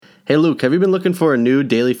Hey, Luke, have you been looking for a new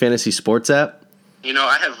daily fantasy sports app? You know,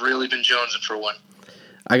 I have really been jonesing for one.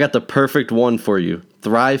 I got the perfect one for you,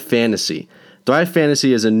 Thrive Fantasy. Thrive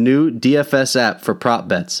Fantasy is a new DFS app for prop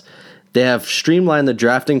bets. They have streamlined the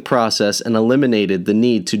drafting process and eliminated the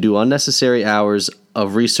need to do unnecessary hours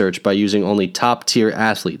of research by using only top-tier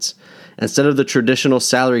athletes. Instead of the traditional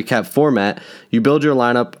salary cap format, you build your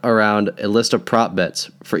lineup around a list of prop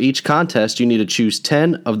bets. For each contest, you need to choose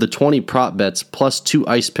 10 of the 20 prop bets plus 2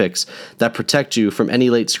 ice picks that protect you from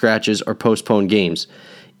any late scratches or postponed games.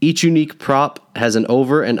 Each unique prop has an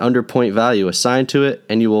over and under point value assigned to it,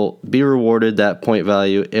 and you will be rewarded that point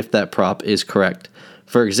value if that prop is correct.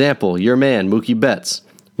 For example, your man, Mookie Betts.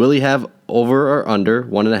 Will he have over or under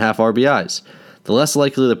 1.5 RBIs? The less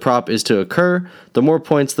likely the prop is to occur, the more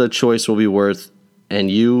points the choice will be worth, and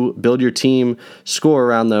you build your team score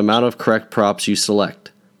around the amount of correct props you select.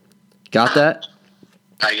 Got that?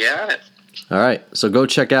 I got it. All right, so go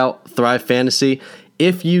check out Thrive Fantasy.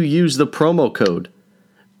 If you use the promo code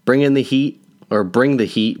Bring the Heat,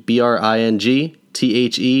 BringTheheat,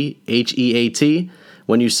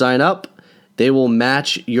 when you sign up, they will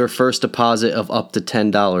match your first deposit of up to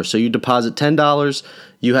 $10. So you deposit $10,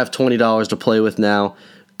 you have $20 to play with now.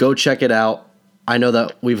 Go check it out. I know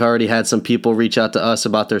that we've already had some people reach out to us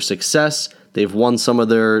about their success. They've won some of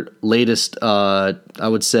their latest, I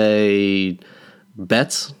would say,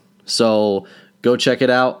 bets. So go check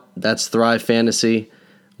it out. That's Thrive Fantasy,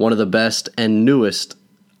 one of the best and newest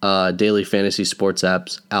daily fantasy sports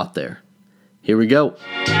apps out there. Here we go.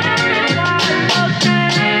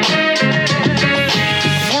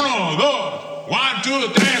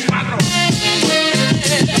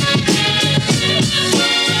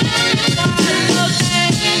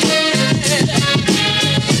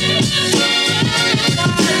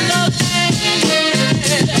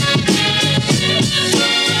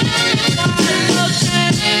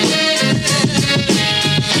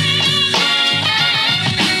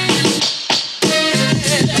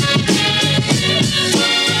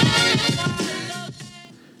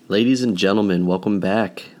 Ladies and gentlemen, welcome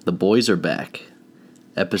back. The boys are back.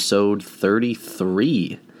 Episode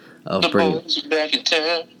 33 of Boys are back in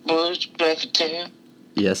town. Boys are back in town.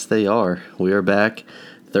 Yes, they are. We are back.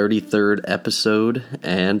 33rd episode,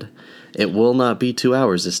 and it will not be 2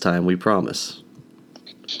 hours this time, we promise.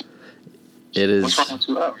 It is. What's wrong with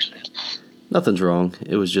 2 hours, man? Nothing's wrong.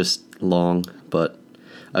 It was just long, but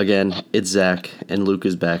again, it's Zach, and Luke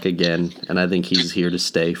is back again, and I think he's here to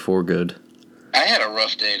stay for good. I had a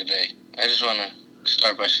rough day today. I just want to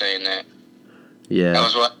start by saying that. Yeah.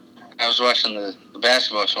 I was watching the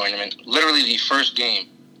basketball tournament. Literally the first game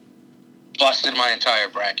busted my entire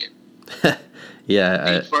bracket.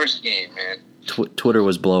 Yeah. The first game, man. Twitter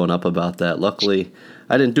was blowing up about that. Luckily,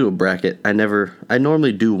 I didn't do a bracket. I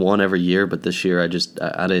normally do one every year, but this year I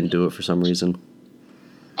didn't do it for some reason.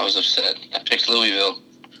 I was upset. I picked Louisville,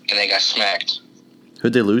 and they got smacked.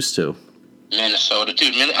 Who'd they lose to? Minnesota.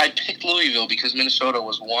 Dude, I picked Louisville because Minnesota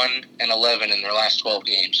was 1-11 in their last 12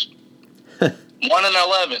 games.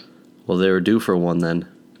 1-11. Well, they were due for one then.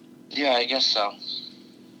 Yeah, I guess so.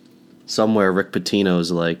 Somewhere Rick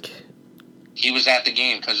Pitino's like... He was at the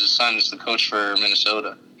game because his son is the coach for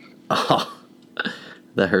Minnesota. Oh,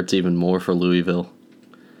 that hurts even more for Louisville.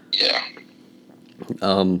 Yeah.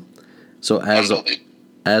 So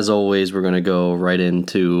as always, we're going to go right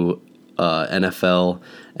into NFL.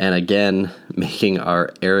 And again, making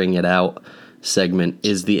our airing it out segment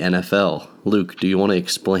is the NFL. Luke, do you want to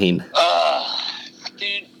explain?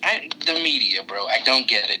 Dude, the media, bro, I don't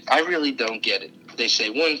get it. I really don't get it. They say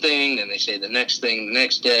one thing, then they say the next thing the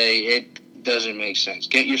next day. It doesn't make sense.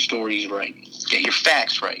 Get your stories right. Get your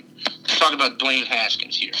facts right. Let's talk about Dwayne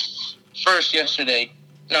Haskins here.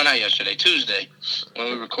 Tuesday,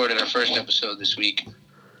 when we recorded our first episode this week,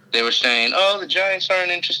 they were saying, the Giants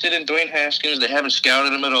aren't interested in Dwayne Haskins. They haven't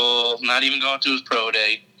scouted him at all, not even going to his pro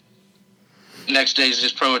day. Next day is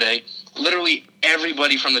his pro day. Literally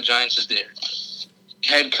everybody from the Giants is there.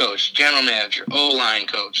 Head coach, general manager, O-line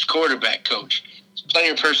coach, quarterback coach, plenty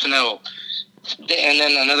of personnel. And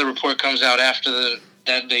then another report comes out after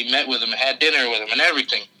that they met with him, had dinner with him and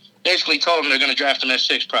everything. Basically told him they're going to draft him at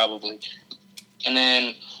 6 probably. And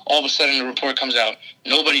then all of a sudden the report comes out,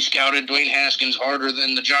 nobody scouted Dwayne Haskins harder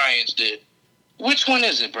than the Giants did. Which one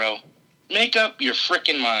is it, bro? Make up your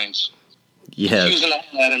freaking minds. Yeah. Accusing the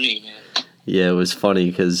hell out of me, man. Yeah, it was funny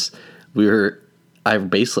because I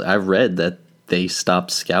read that they stopped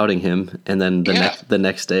scouting him, and then the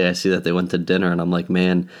next day I see that they went to dinner, and I'm like,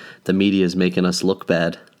 man, the media is making us look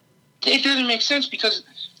bad. It doesn't make sense because,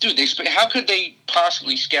 dude, how could they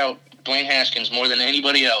possibly scout Dwayne Haskins more than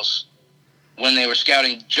anybody else when they were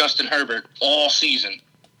scouting Justin Herbert all season?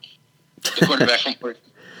 the quarterback from Oregon.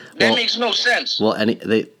 That makes no sense. Well,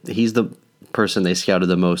 he's the person they scouted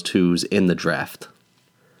the most who's in the draft.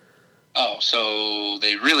 Oh, so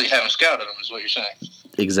they really haven't scouted him, is what you're saying?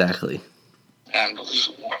 Exactly.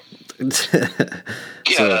 Unbelievable.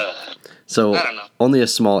 So I don't know. only a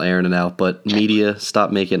small errand and out, but media,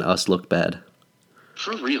 stop making us look bad.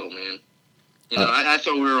 For real, man. You know, I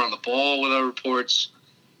thought we were on the ball with our reports,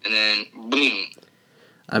 and then boom.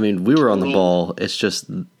 I mean, we were on the ball. It's just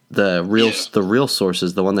the real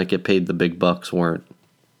sources, the one that get paid the big bucks, weren't.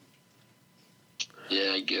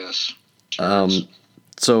 Yeah, I guess.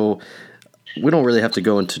 So we don't really have to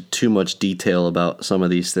go into too much detail about some of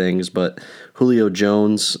these things, but Julio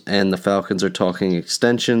Jones and the Falcons are talking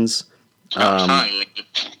extensions. About time, man.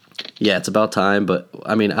 Yeah, it's about time, but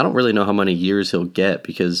I mean, I don't really know how many years he'll get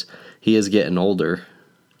because he is getting older.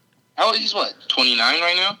 Oh, he's what, 29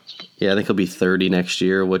 right now? Yeah, I think he'll be 30 next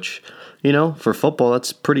year, which, you know, for football,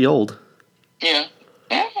 that's pretty old. Yeah.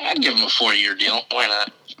 I'd give him a 4-year deal. Why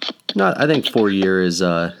not? No, I think 4 year is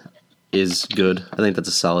good. I think that's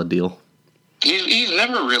a solid deal. He's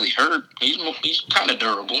never really hurt. He's kind of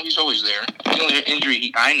durable. He's always there. The only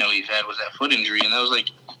injury I know he's had was that foot injury, and that was like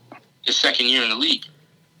his second year in the league.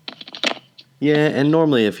 Yeah, and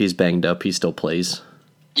normally if he's banged up, he still plays.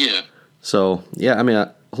 Yeah. So, yeah, I mean,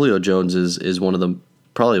 Julio Jones is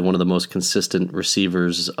probably one of the most consistent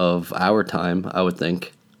receivers of our time, I would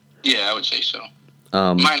think. Yeah, I would say so.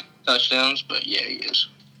 Minus touchdowns, but yeah, he is.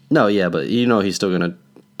 No, yeah, but you know he's still going to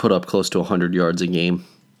put up close to 100 yards a game.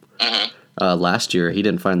 Last year, he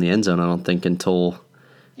didn't find the end zone, I don't think, until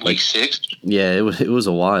week 6. Yeah, it was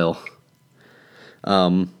a while.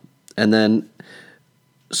 And then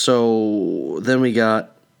we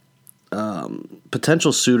got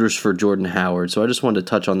potential suitors for Jordan Howard. So I just wanted to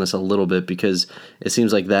touch on this a little bit because it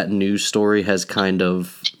seems like that news story has kind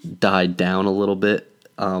of died down a little bit.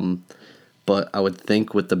 But I would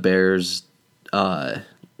think with the Bears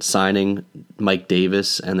signing Mike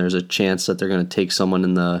Davis, and there's a chance that they're going to take someone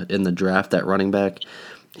in the draft at running back,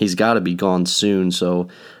 he's got to be gone soon. So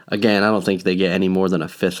again, I don't think they get any more than a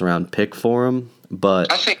 5th round pick for him.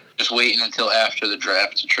 But I think just waiting until after the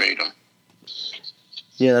draft to trade him.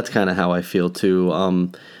 Yeah, that's kind of how I feel too.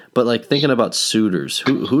 But like thinking about suitors,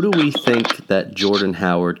 who do we think that Jordan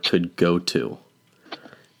Howard could go to?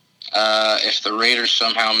 If the Raiders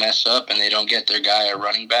somehow mess up and they don't get their guy a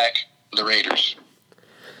running back, the Raiders.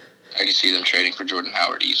 I can see them trading for Jordan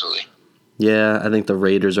Howard easily. Yeah, I think the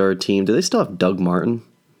Raiders are a team. Do they still have Doug Martin?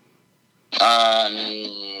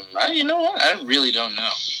 You know what? I really don't know.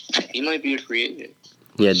 He might be a free agent.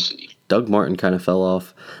 Let's see. Doug Martin kind of fell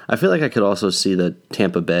off. I feel like I could also see the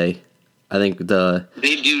Tampa Bay. I think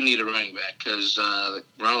they do need a running back because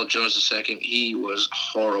Ronald Jones II, he was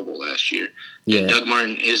horrible last year. Yeah. And Doug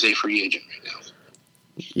Martin is a free agent right now.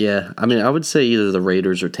 Yeah, I mean, I would say either the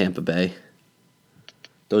Raiders or Tampa Bay.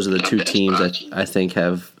 Those are the two teams that I think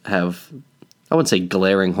have I wouldn't say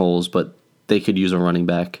glaring holes, but they could use a running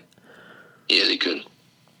back. Yeah, they could.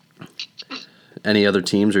 Any other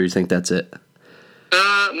teams, or you think that's it?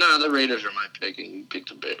 No, the Raiders are my pick, and you pick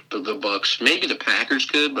the Bucks. Maybe the Packers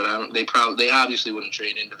could, but they obviously wouldn't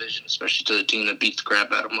trade in division, especially to the team that beats the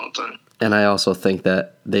crap out of them all the time. And I also think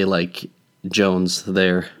that they like Jones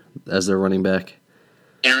there as their running back.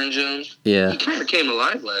 Aaron Jones? Yeah. He kind of came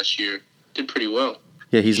alive last year. Did pretty well.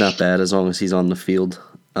 Yeah, he's not bad as long as he's on the field.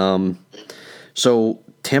 So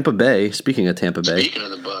Tampa Bay, speaking of Tampa Bay. Speaking of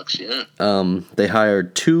the Bucks, yeah. They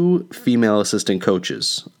hired 2 female assistant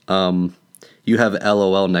coaches. You have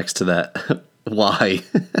LOL next to that. Why?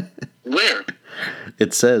 Where?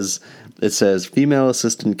 It says female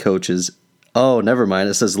assistant coaches. Oh, never mind.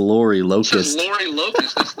 It says Lori Locust. It says Lori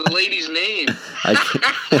Locust. That's the lady's name.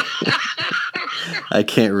 I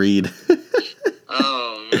can't read.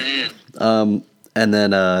 Oh, man. And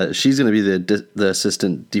then she's going to be the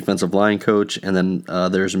assistant defensive line coach. And then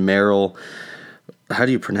there's Meryl. How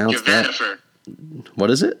do you pronounce that?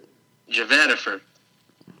 What is it? Javadifer.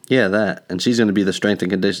 Yeah, that. And she's going to be the strength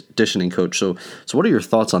and conditioning coach. So what are your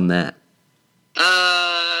thoughts on that?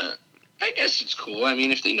 I guess it's cool. I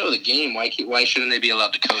mean, if they know the game, why shouldn't they be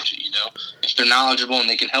allowed to coach it, you know? If they're knowledgeable and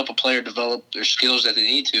they can help a player develop their skills that they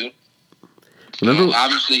need to. Remember?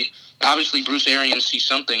 Obviously, Bruce Arians sees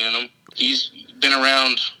something in him. He's been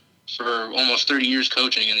around for almost 30 years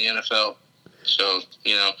coaching in the NFL. So,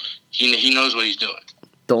 you know, he knows what he's doing.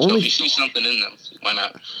 So if he sees something in them, why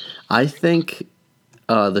not? I think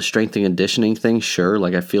the strength and conditioning thing, sure.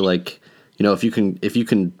 Like, I feel like, you know, if you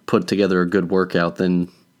can put together a good workout,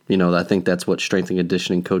 then, you know, I think that's what strength and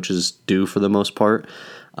conditioning coaches do for the most part.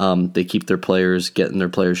 They keep getting their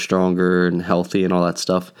players stronger and healthy and all that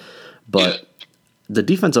stuff. But the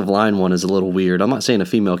defensive line one is a little weird. I'm not saying a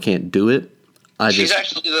female can't do it. She's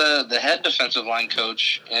actually the head defensive line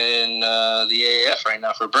coach in the AAF right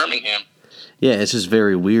now for Birmingham. Yeah, it's just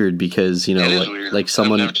very weird because, like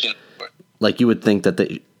someone, like you would think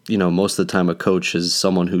that most of the time a coach is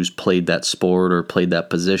someone who's played that sport or played that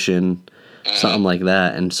position, something like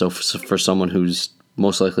that. And so for someone who's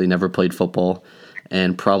most likely never played football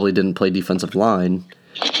and probably didn't play defensive line,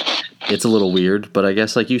 it's a little weird. But I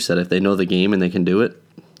guess, like you said, if they know the game and they can do it,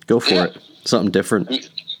 go for it. Something different.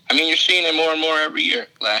 I mean, you're seeing it more and more every year.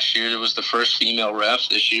 Last year, there was the first female ref.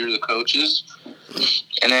 This year, the coaches.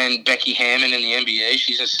 And then Becky Hammon in the NBA,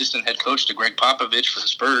 she's assistant head coach to Greg Popovich for the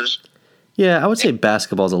Spurs. Yeah, I would say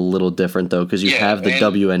basketball's a little different, though, because you have the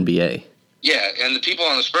WNBA. Yeah, and the people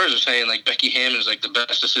on the Spurs are saying, like, Becky Hammon is, like, the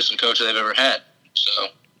best assistant coach they've ever had. So,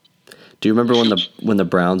 do you remember when the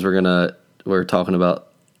Browns were talking about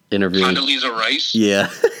interviewing Condoleezza Rice? Yeah.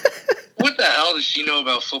 What the hell does she know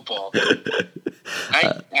about football?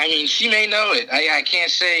 I mean, she may know it. I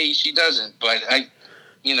can't say she doesn't, but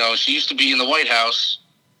she used to be in the White House,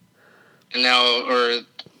 and now, or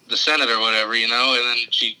the Senate or whatever, and then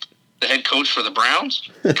she the head coach for the Browns.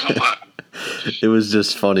 Come on. It was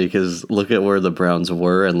just funny because look at where the Browns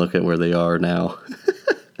were and look at where they are now.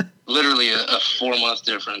 Literally a 4-month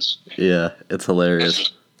difference. Yeah, it's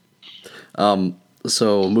hilarious.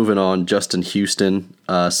 So moving on, Justin Houston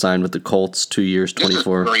signed with the Colts, 2 years,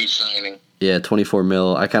 24. Great signing. Yeah, $24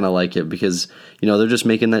 million. I kind of like it because they're just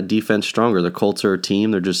making that defense stronger. The Colts are a team.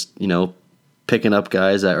 They're just picking up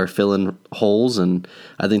guys that are filling holes, and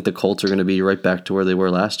I think the Colts are going to be right back to where they were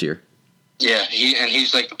last year. Yeah,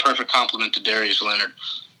 he's like the perfect complement to Darius Leonard.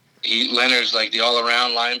 Leonard's like the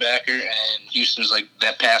all-around linebacker, and Houston's like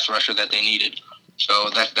that pass rusher that they needed. So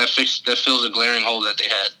that fills a glaring hole that they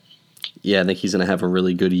had. Yeah, I think he's going to have a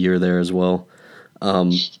really good year there as well.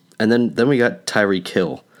 And then we got Tyreek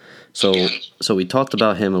Hill. So we talked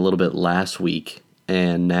about him a little bit last week,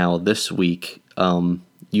 and now this week,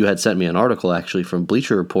 you had sent me an article actually from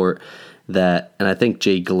Bleacher Report and I think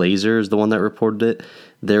Jay Glazer is the one that reported it.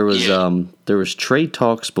 There was trade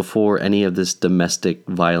talks before any of this domestic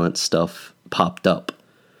violence stuff popped up.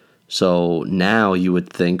 So now you would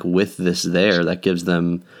think with this that gives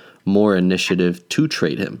them more initiative to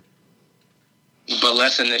trade him. But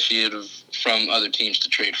less initiative from other teams to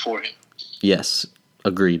trade for him. Yes,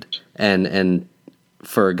 agreed. And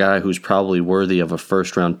for a guy who's probably worthy of a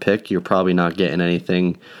first-round pick, you're probably not getting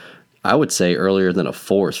anything, I would say, earlier than a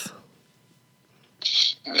fourth.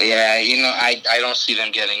 Yeah, I don't see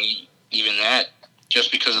them getting even that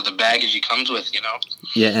just because of the baggage he comes with,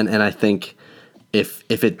 Yeah, and I think if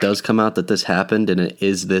it does come out that this happened and it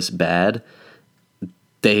is this bad,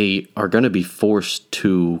 they are going to be forced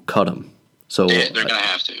to cut him. So they're going to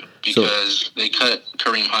have to because they cut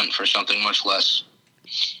Kareem Hunt for something much less.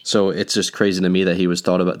 So it's just crazy to me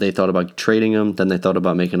that they thought about trading him, then they thought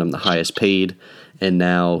about making him the highest paid, and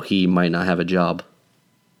now he might not have a job.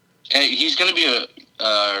 And he's going to be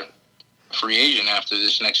a free agent after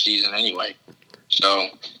this next season anyway. So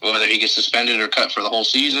whether he gets suspended or cut for the whole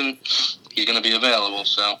season, he's going to be available.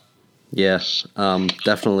 So yeah,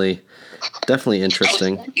 definitely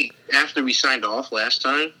interesting. After we signed off last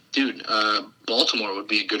time, dude, Baltimore would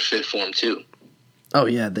be a good fit for him too. Oh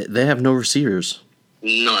yeah, they have no receivers.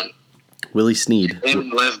 None. Willie Snead.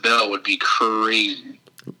 And Lev Bell would be crazy.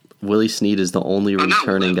 Willie Snead is the only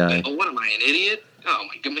returning guy. What am I, an idiot? Oh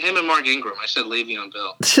my God, him and Mark Ingram. I said Le'Veon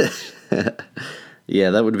Bell.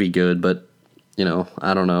 Yeah, that would be good, but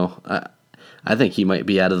I don't know. I think he might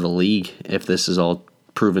be out of the league if this is all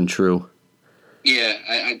proven true. Yeah,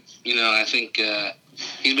 I think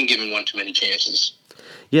he's been given one too many chances.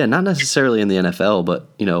 Yeah, not necessarily in the NFL, but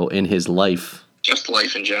in his life. Just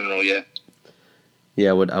life in general, yeah.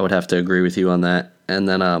 Yeah, I would have to agree with you on that. And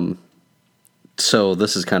then, so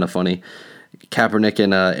this is kind of funny. Kaepernick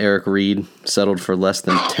and Eric Reed settled for less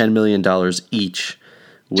than $10 million each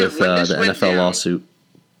with the NFL lawsuit.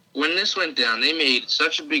 When this went down, they made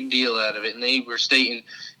such a big deal out of it, and they were stating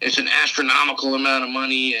it's an astronomical amount of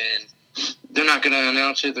money, and they're not going to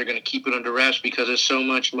announce it. They're going to keep it under wraps because it's so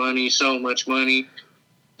much money, so much money.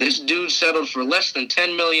 This dude settled for less than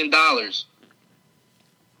 $10 million.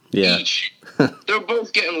 Yeah. Each. They're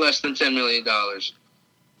both getting less than $10 million.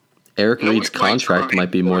 Eric Reed's contract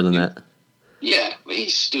might be more than that. Yeah, but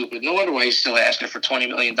he's stupid. No wonder why he's still asking for $20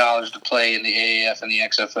 million to play in the AAF and the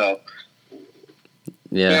XFL.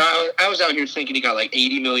 Yeah. I was out here thinking he got like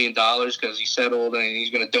 $80 million because he settled and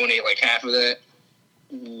he's going to donate like half of that.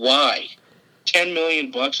 Why? $10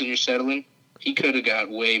 million and you're settling? He could have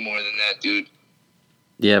got way more than that, dude.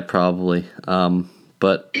 Yeah, probably.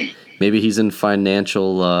 But maybe he's in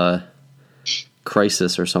financial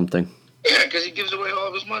crisis or something. Yeah, because he gives away all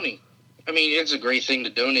of his money. I mean, it's a great thing to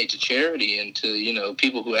donate to charity and to,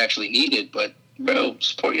 people who actually need it, but, bro,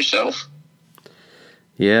 support yourself.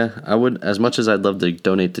 Yeah, I would, as much as I'd love to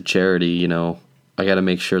donate to charity, I got to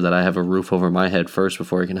make sure that I have a roof over my head first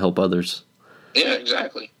before I can help others. Yeah,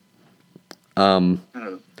 exactly. I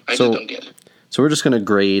just don't get it. So we're just going to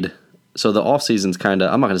grade. So the offseason's kind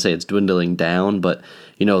of, I'm not going to say it's dwindling down, but,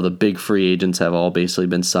 the big free agents have all basically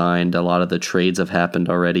been signed. A lot of the trades have happened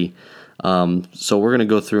already. So we're going to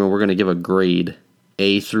go through and we're going to give a grade,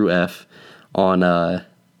 A through F, on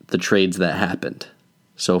the trades that happened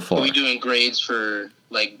so far. Are we doing grades for,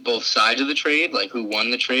 both sides of the trade? Like, who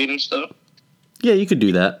won the trade and stuff? Yeah, you could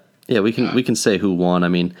do that. Yeah, we can say who won. I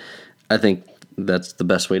mean, I think that's the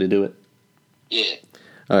best way to do it. Yeah.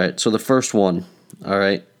 All right, so the first one. All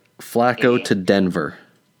right, Flacco to Denver.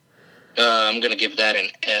 I'm going to give that an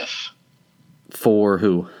F. For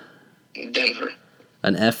who? Denver.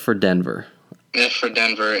 An F for Denver. F for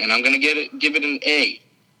Denver, and I'm going to give it an A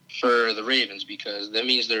for the Ravens because that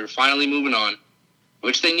means they're finally moving on,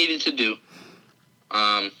 which they needed to do.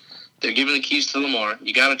 They're giving the keys to Lamar.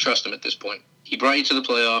 You got to trust him at this point. He brought you to the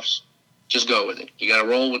playoffs. Just go with it. You got to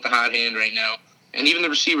roll with the hot hand right now. And even the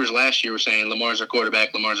receivers last year were saying, Lamar's our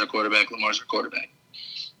quarterback, Lamar's our quarterback, Lamar's our quarterback.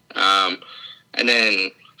 And then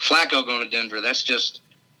Flacco going to Denver, that's just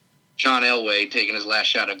John Elway taking his last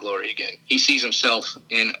shot at glory again. He sees himself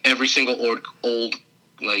in every single old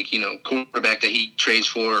quarterback that he trades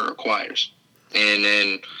for or acquires. And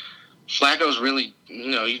then Flacco's really,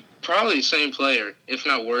 he's probably the same player, if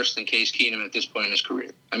not worse, than Case Keenum at this point in his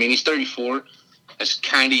career. I mean, he's 34. That's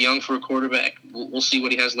kind of young for a quarterback. We'll see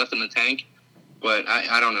what he has left in the tank. But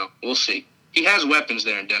I don't know. We'll see. He has weapons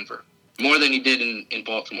there in Denver, more than he did in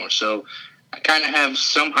Baltimore. So I kind of have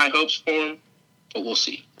some high hopes for him, but we'll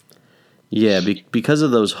see. Yeah, because of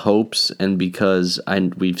those hopes and because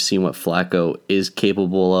we've seen what Flacco is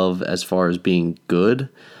capable of as far as being good,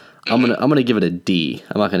 I'm gonna give it a D.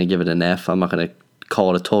 I'm not gonna give it an F. I'm not gonna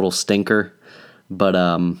call it a total stinker, but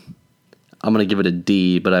I'm gonna give it a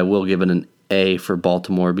D. But I will give it an A for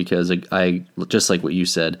Baltimore because I just like what you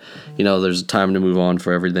said. There's a time to move on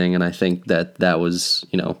for everything, and I think that was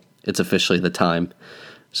it's officially the time.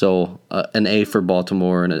 So an A for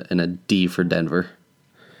Baltimore and a D for Denver.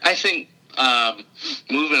 I think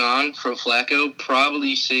moving on from Flacco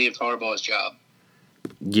probably saved Harbaugh's job.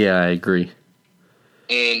 Yeah, I agree.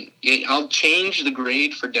 And I'll change the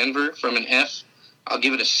grade for Denver from an F. I'll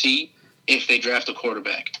give it a C if they draft a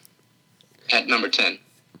quarterback at number 10.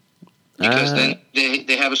 Because then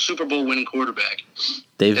they have a Super Bowl winning quarterback.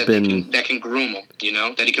 That can groom him,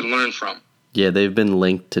 that he can learn from. Yeah, they've been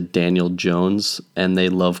linked to Daniel Jones, and they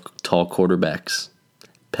love tall quarterbacks.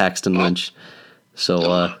 Paxton Lynch.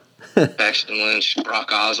 So, Paxton Lynch, Brock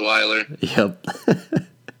Osweiler. Yep.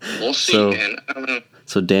 We'll see, man. I don't know.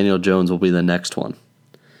 So Daniel Jones will be the next one.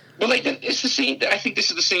 Well, it's the same. I think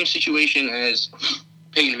this is the same situation as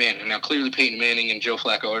Peyton Manning. Now, clearly, Peyton Manning and Joe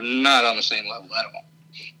Flacco are not on the same level at all.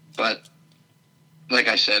 But like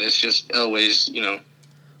I said, it's just Elway's,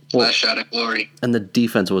 last shot at glory. And the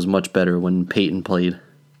defense was much better when Peyton played.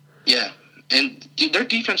 Yeah, and their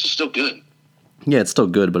defense is still good. Yeah, it's still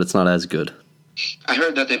good, but it's not as good. I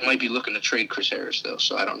heard that they might be looking to trade Chris Harris, though,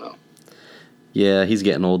 so I don't know. Yeah, he's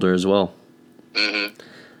getting older as well.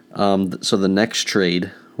 Mm-hmm. So the next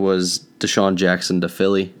trade was Deshaun Jackson to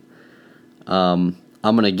Philly. I'm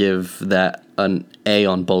going to give that an A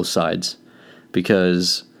on both sides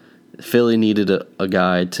because Philly needed a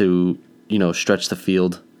guy to, stretch the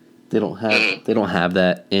field. They don't have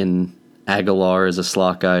that in Aguilar as a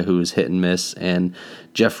slot guy who is hit and miss, and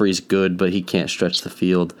Jeffrey's good, but he can't stretch the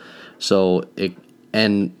field. So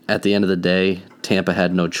and at the end of the day, Tampa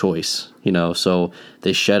had no choice, so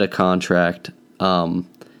they shed a contract.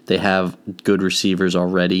 They have good receivers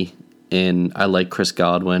already, and I like Chris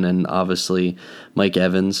Godwin and obviously Mike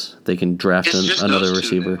Evans. They can draft another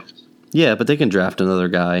receiver. Yeah, but they can draft another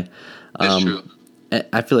guy. That's true.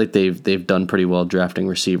 I feel like they've done pretty well drafting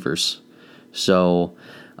receivers. So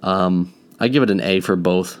I give it an A for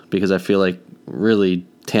both because I feel like really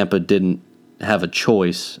Tampa didn't have a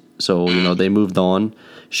choice. So, they moved on,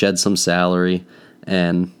 shed some salary,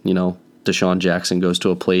 and, Deshaun Jackson goes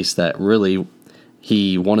to a place that really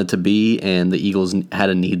he wanted to be, and the Eagles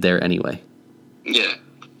had a need there anyway. Yeah.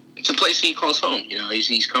 It's a place he calls home.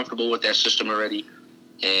 He's comfortable with that system already,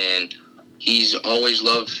 and he's always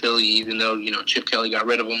loved Philly, even though, Chip Kelly got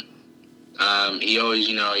rid of him. He always,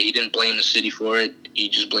 he didn't blame the city for it. He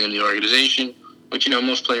just blamed the organization, which,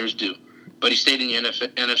 most players do. But he stayed in the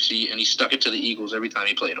NFC, and he stuck it to the Eagles every time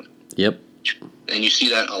he played them. Yep. And you see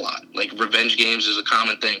that a lot. Like, revenge games is a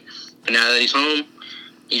common thing. And now that he's home,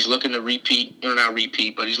 he's looking to repeat, or not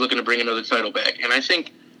repeat, but he's looking to bring another title back. And I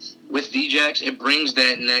think with Djax, it brings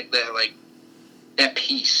that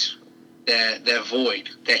piece, that void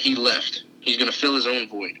that he left. He's going to fill his own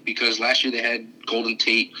void, because last year they had Golden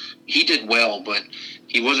Tate. He did well, but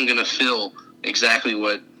he wasn't going to fill exactly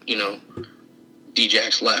what,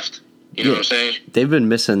 Djax left. You know what I'm saying? They've been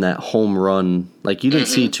missing that home run. Like, you didn't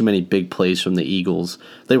see too many big plays from the Eagles.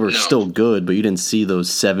 They were still good, but you didn't see those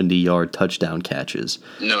 70-yard touchdown catches.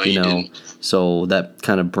 No, you didn't. So that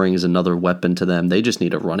kind of brings another weapon to them. They just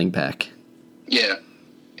need a running back. Yeah.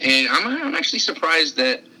 And I'm actually surprised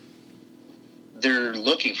that they're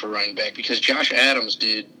looking for running back, because Josh Adams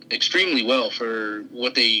did extremely well for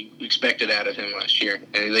what they expected out of him last year.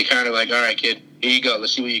 And they kind of like, all right, kid, here you go.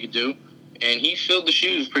 Let's see what you can do. And he filled the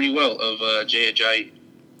shoes pretty well of Jay Ajayi.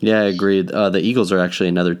 Yeah, I agreed. The Eagles are actually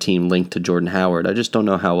another team linked to Jordan Howard. I just don't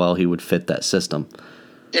know how well he would fit that system.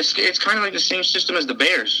 It's kind of like the same system as the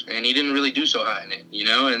Bears, and he didn't really do so hot in it,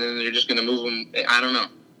 And then they're just going to move him. I don't know.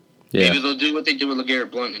 Yeah. Maybe they'll do what they did with LeGarrette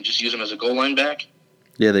Blount and just use him as a goal line back.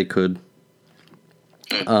 Yeah, they could.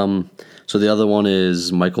 So the other one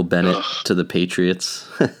is Michael Bennett to the Patriots.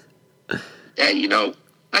 Yeah,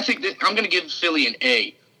 I think that I'm going to give Philly an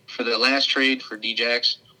A for the last trade for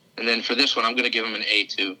Djax, and then for this one, I'm going to give him an A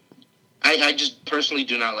too. I just personally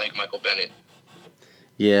do not like Michael Bennett.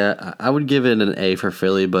 Yeah, I would give it an A for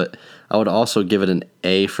Philly, but I would also give it an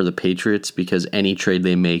A for the Patriots, because any trade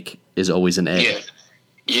they make is always an A.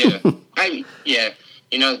 Yeah.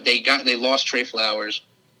 They lost Trey Flowers,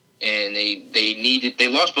 and they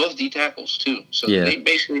lost both D tackles too. So they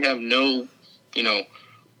basically have no,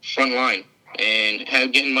 front line. And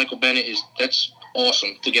getting Michael Bennett that's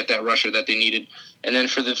awesome to get that rusher that they needed. And then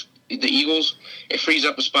for the Eagles, it frees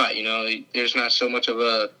up a spot. There's not so much of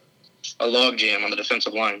a logjam on the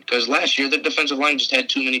defensive line, because last year the defensive line just had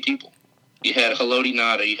too many people. You had Haloti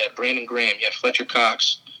Ngata, you had Brandon Graham, you had Fletcher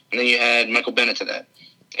Cox, and then you had Michael Bennett to that,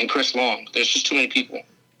 and Chris Long. There's just too many people.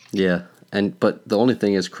 Yeah, but the only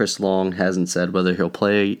thing is Chris Long hasn't said whether he'll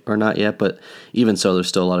play or not yet. But even so, there's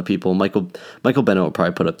still a lot of people. Michael Bennett will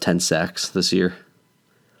probably put up 10 sacks this year.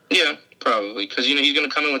 Yeah, probably, because he's going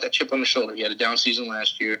to come in with that chip on the shoulder. He had a down season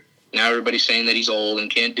last year. Now everybody's saying that he's old and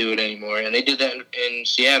can't do it anymore, and they did that in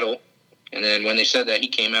Seattle. And then when they said that, he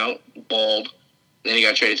came out bald. Then he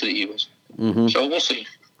got traded to the Eagles. Mm-hmm. So we'll see.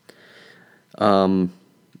 The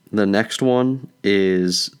next one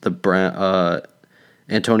is the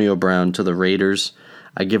Antonio Brown to the Raiders.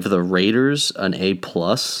 I give the Raiders an A+,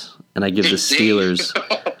 and I give the Steelers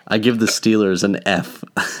an F.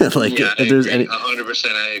 If there's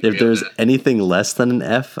 100%, if there's anything less than an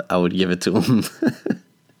F, I would give it to him.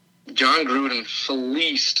 John Gruden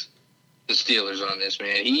fleeced the Steelers on this,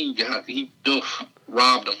 man. He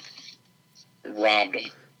robbed them.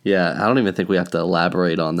 Yeah, I don't even think we have to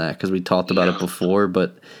elaborate on that, because we talked about it before,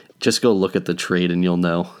 but just go look at the trade and you'll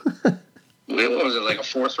know. What was it, like a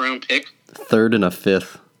 4th-round pick? 3rd and a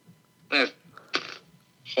 5th. That's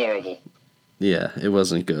horrible. Yeah, it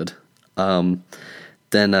wasn't good. Then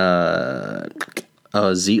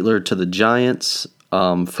Zeitler to the Giants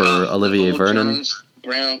for Olivier Vernon. Giants,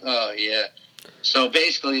 Brown, yeah. So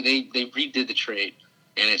basically, they redid the trade,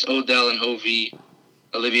 and it's Odell and OV,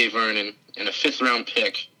 Olivier Vernon, and a 5th-round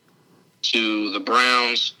pick to the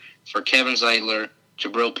Browns for Kevin Zeitler,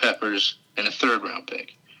 Jabril Peppers, and a 3rd-round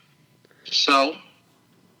pick. So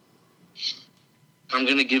I'm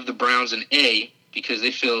going to give the Browns an A, because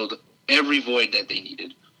they filled every void that they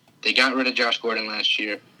needed. They got rid of Josh Gordon last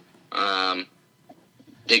year.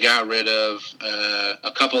 They got rid of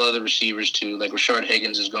a couple other receivers, too. Like Rashard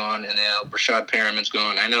Higgins is gone, and now Rashad Perriman's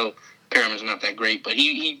gone. I know Perriman's not that great, but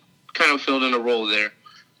he kind of filled in a role there.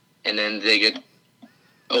 And then they get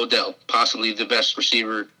Odell, possibly the best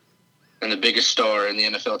receiver and the biggest star in the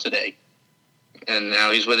NFL today. And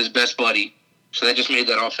now he's with his best buddy. So that just made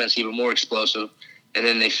that offense even more explosive. And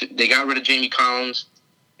then they got rid of Jamie Collins,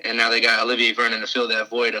 and now they got Olivier Vernon to fill that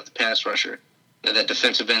void of the pass rusher, that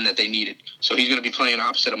defensive end that they needed. So he's going to be playing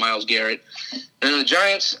opposite of Myles Garrett. And then the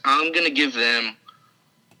Giants, I'm going to give them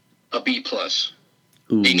a B+.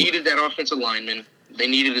 Ooh. They needed that offensive lineman. They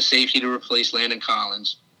needed a safety to replace Landon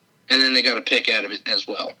Collins. And then they got a pick out of it as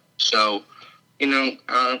well. So, they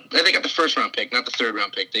got the 1st-round pick, not the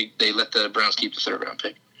 3rd-round pick. They let the Browns keep the 3rd-round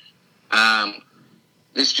pick.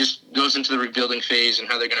 This just goes into the rebuilding phase and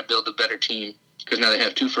how they're going to build a better team, because now they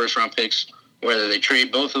have 2 first-round picks. Whether they trade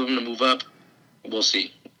both of them to move up, we'll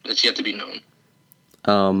see. It's yet to be known.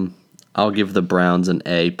 I'll give the Browns an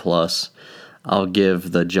A+. I'll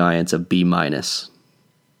give the Giants a B-. I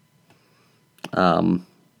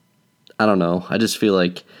don't know. I just feel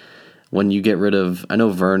like when you get rid of, I know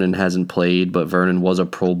Vernon hasn't played, but Vernon was a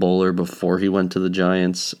Pro Bowler before he went to the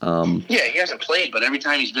Giants. Yeah, he hasn't played, but every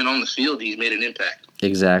time he's been on the field, he's made an impact.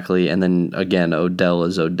 Exactly. And then, again, Odell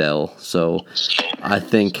is Odell. So I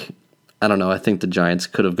think the Giants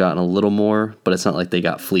could have gotten a little more, but it's not like they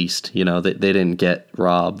got fleeced. You know, they didn't get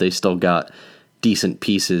robbed. They still got decent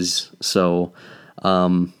pieces. So,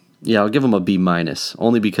 I'll give them a B-,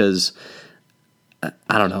 only because,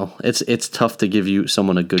 I don't know, it's tough to give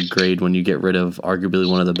someone a good grade when you get rid of arguably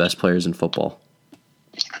one of the best players in football.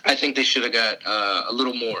 I think they should have got a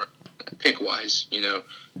little more pick-wise, you know.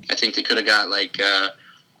 I think they could have got,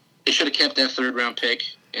 they should have kept that third-round pick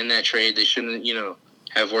in that trade. They shouldn't,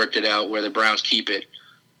 have worked it out where the Browns keep it.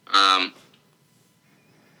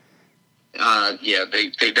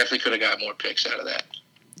 They definitely could have got more picks out of that.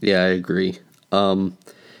 Yeah, I agree.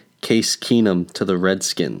 Case Keenum to the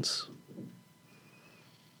Redskins.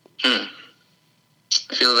 I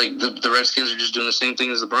feel like the Redskins are just doing the same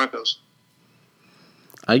thing as the Broncos.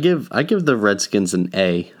 I give the Redskins an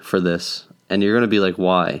A for this, and you're going to be like,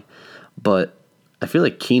 why? But I feel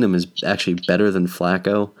like Keenum is actually better than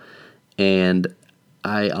Flacco, and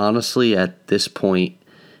I honestly, at this point,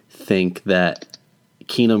 think that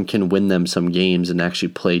Keenum can win them some games and actually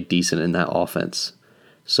play decent in that offense.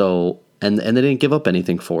 So, and they didn't give up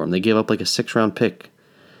anything for him. They gave up like a 6th-round pick.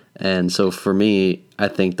 And so for me, I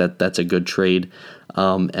think that that's a good trade.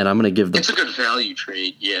 And I'm going to give it's a good value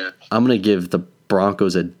trade, yeah. I'm going to give the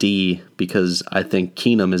Broncos a D because I think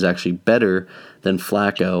Keenum is actually better than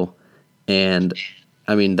Flacco. And,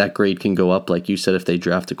 I mean, that grade can go up, like you said, if they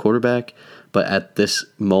draft a quarterback. But at this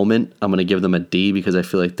moment, I'm going to give them a D because I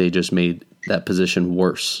feel like they just made that position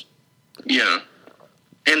worse. Yeah.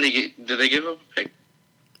 And did they give up a pick?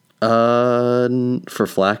 For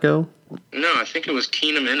Flacco? No, I think it was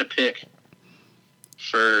Keenum and a pick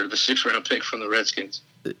for the 6th-round pick from the Redskins.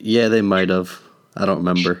 Yeah, they might have. I don't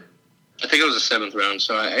remember. I think it was the 7th round,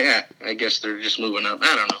 so I guess they're just moving up.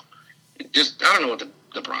 I don't know. I don't know what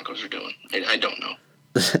the Broncos are doing. I don't know.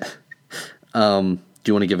 Do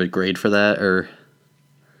you want to give a grade for that, or?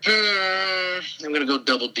 I'm going to go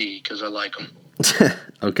double D because I like them.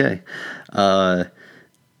 Okay.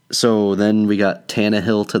 So then we got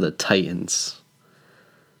Tannehill to the Titans.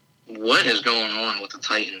 What is going on with the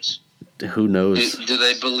Titans? Who knows? Do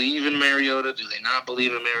they believe in Mariota? Do they not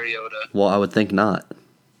believe in Mariota? Well, I would think not.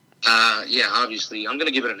 Yeah, obviously. I'm going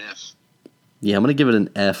to give it an F. Yeah, I'm going to give it an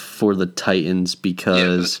F for the Titans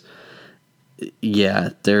because,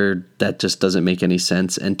 that just doesn't make any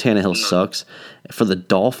sense. And Tannehill sucks. For the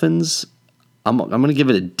Dolphins, I'm going to give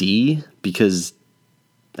it a D because,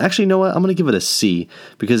 actually, you know what? I'm going to give it a C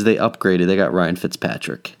because they upgraded. They got Ryan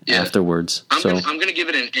Fitzpatrick afterwards. I'm going to give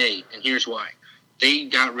it an A, and here's why. They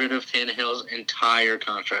got rid of Tannehill's entire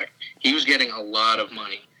contract. He was getting a lot of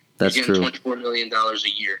money. That's true. $24 million a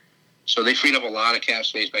year. So they freed up a lot of cap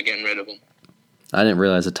space by getting rid of him. I didn't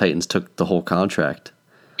realize the Titans took the whole contract.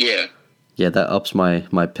 Yeah. Yeah, that ups my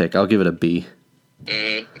pick. I'll give it a B.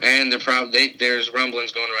 And there's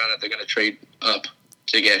rumblings going around that they're going to trade up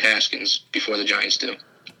to get Haskins before the Giants do.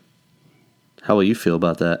 How will you feel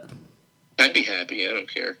about that? I'd be happy. I don't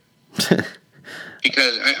care.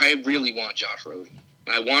 Because I really want Josh Rosen.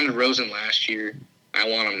 I wanted Rosen last year. I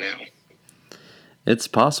want him now. It's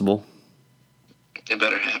possible. It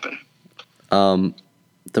better happen.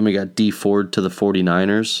 Then we got D Ford to the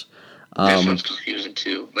 49ers. This one's confusing,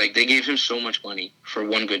 too. Like, they gave him so much money for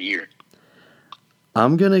one good year.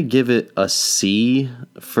 I'm going to give it a C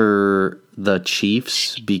for the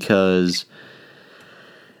Chiefs because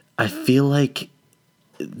I feel like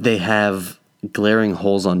they have glaring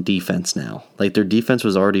holes on defense now. Like, their defense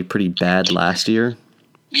was already pretty bad last year.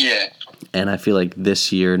 Yeah. And I feel like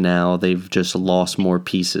this year now they've just lost more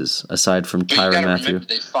pieces aside from Tyrann Mathieu. Remember,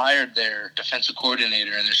 they fired their defensive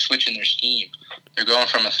coordinator and they're switching their scheme. They're going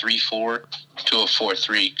from a 3-4 to a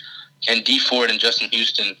 4-3. And D Ford and Justin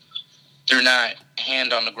Houston, they're not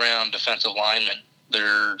hand-on-the-ground defensive linemen.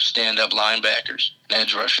 They're stand-up linebackers and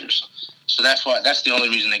edge rushers. So that's the only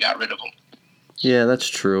reason they got rid of them. Yeah, that's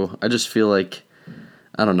true. I just feel like,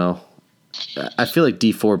 I don't know. I feel like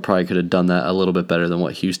D Ford probably could have done that a little bit better than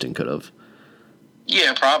what Houston could have.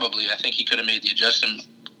 Yeah, probably. I think he could have made the adjustment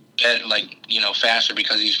faster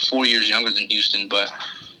because he's 4 years younger than Houston, but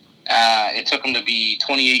it took him to be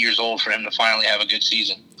 28 years old for him to finally have a good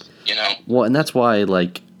season, you know? Well, and that's why,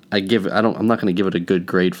 like, I'm not going to give it a good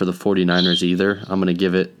grade for the 49ers either. I'm going to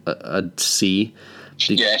give it a C.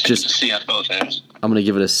 Yeah, just a C on both ends. I'm going to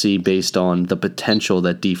give it a C based on the potential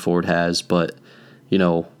that D Ford has, but,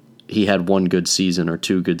 he had one good season or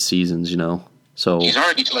two good seasons, So he's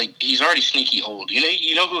already sneaky old.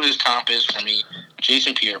 You know who his comp is for me?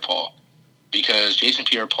 Jason Pierre-Paul. because Jason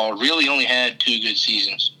Pierre-Paul really only had 2 good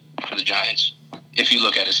seasons for the Giants, if you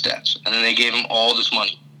look at his stats. And then they gave him all this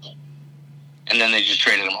money. And then they just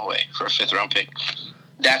traded him away for a 5th-round pick.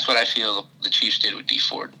 That's what I feel the Chiefs did with Dee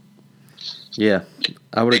Ford. Yeah,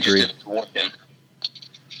 I would agree. Just didn't want him.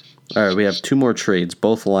 All right, we have 2 more trades,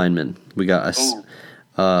 both linemen. We got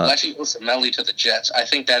Lexi Osemele to the Jets. I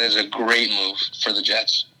think that is a great move for the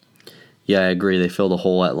Jets. Yeah, I agree. They filled a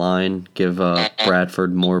hole at line, give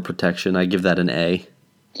Bradford more protection. I give that an A.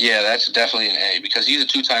 Yeah, that's definitely an A because he's a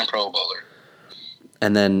 2-time Pro Bowler.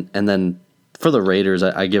 And then for the Raiders,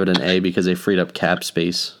 I give it an A because they freed up cap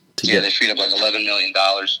space they freed up like $11 million.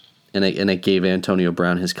 And it gave Antonio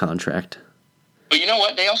Brown his contract. But you know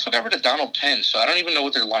what? They also got rid of Donald Penn, so I don't even know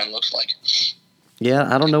what their line looks like.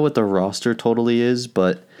 Yeah, I don't know what the roster totally is,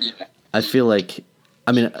 but I feel like,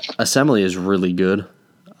 Assembly is really good.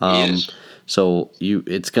 He is. So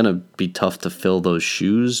it's gonna be tough to fill those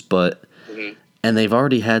shoes, but and they've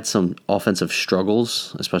already had some offensive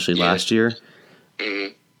struggles, especially last year.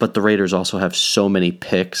 Mm-hmm. But the Raiders also have so many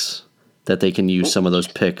picks that they can use some of those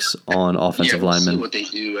picks on offensive linemen. See what they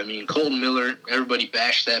do. I mean, Colton Miller, everybody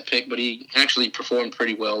bashed that pick, but he actually performed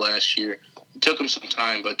pretty well last year. It took him some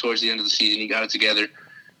time, but towards the end of the season, he got it together.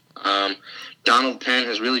 Donald Penn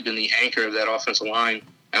has really been the anchor of that offensive line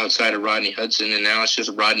outside of Rodney Hudson, and now it's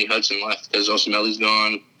just Rodney Hudson left because Osemele's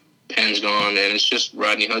gone, Penn's gone, and it's just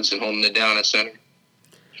Rodney Hudson holding it down at center.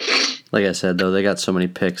 Like I said, though, they got so many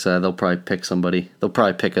picks. They'll probably pick somebody. They'll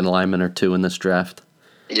probably pick a lineman or 2 in this draft.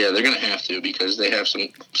 Yeah, they're going to have to because they have some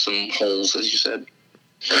holes, as you said.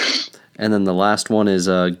 And then the last one is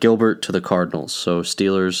Gilbert to the Cardinals. So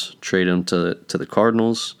Steelers trade him to the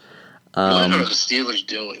Cardinals. What are the Steelers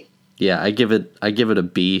doing? Yeah, I give it a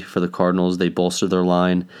B for the Cardinals. They bolster their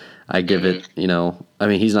line. I give it,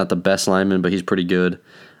 he's not the best lineman, but he's pretty good.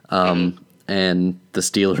 And the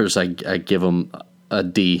Steelers, I give them a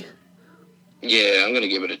D. Yeah, I'm going to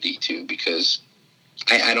give it a D too because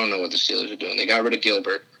I don't know what the Steelers are doing. They got rid of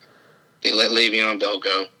Gilbert. They let Le'Veon Bell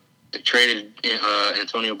go. They traded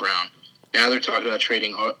Antonio Brown. Now they're talking about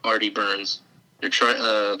trading Artie Burns. They're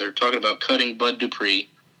talking about cutting Bud Dupree.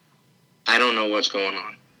 I don't know what's going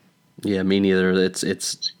on. Yeah, me neither.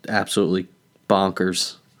 It's absolutely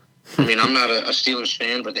bonkers. I mean, I'm not a Steelers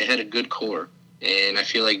fan, but they had a good core, and I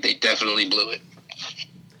feel like they definitely blew it.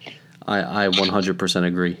 I 100%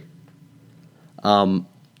 agree. All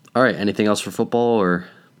right, anything else for football or?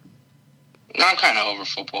 No, I'm kind of over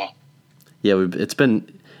football. Yeah, it's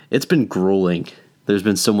been grueling. There's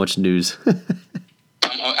been so much news.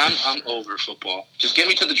 I'm over football. Just get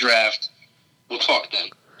me to the draft. We'll talk then.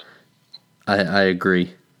 I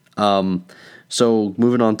agree. So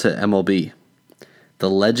moving on to MLB, the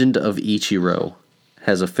legend of Ichiro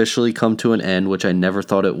has officially come to an end, which I never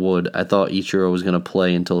thought it would. I thought Ichiro was going to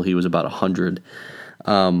play until he was about 100,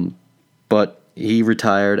 but he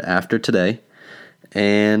retired after today,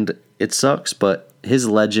 and it sucks, but his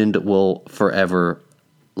legend will forever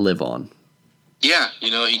live on. Yeah,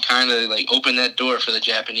 he kind of opened that door for the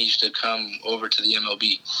Japanese to come over to the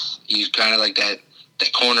MLB. He's kind of like that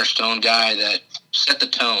cornerstone guy that set the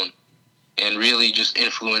tone and really just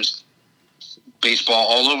influenced baseball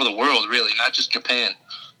all over the world, really, not just Japan.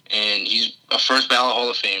 And he's a first ballot Hall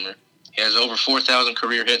of Famer. He has over 4,000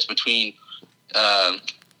 career hits between the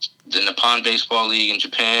Nippon Baseball League in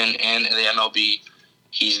Japan and the MLB.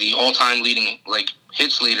 He's the all-time leading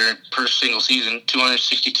hits leader per single season,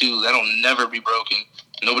 262. That'll never be broken.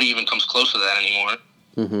 Nobody even comes close to that anymore.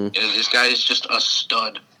 Mm-hmm. This guy is just a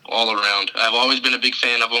stud all around. I've always been a big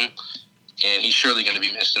fan of him, and he's surely going to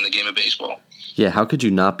be missed in the game of baseball. Yeah, how could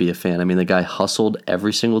you not be a fan? I mean, the guy hustled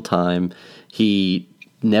every single time. He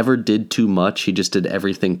never did too much. He just did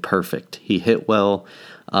everything perfect. He hit well.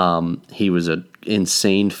 He was an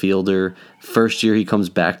insane fielder. First year he comes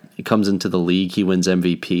into the league, he wins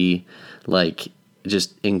MVP.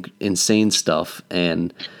 Just insane stuff.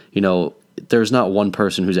 And, there's not one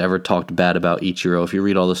person who's ever talked bad about Ichiro. If you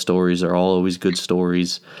read all the stories, they're all always good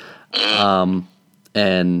stories.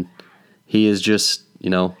 And he is just,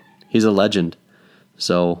 he's a legend.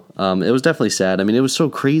 So it was definitely sad. I mean, it was so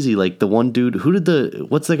crazy. The one dude,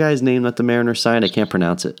 what's the guy's name that the Mariners signed? I can't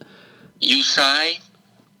pronounce it. Yusei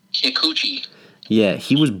Kikuchi. Yeah,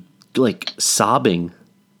 he was sobbing.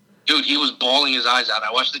 Dude, he was bawling his eyes out.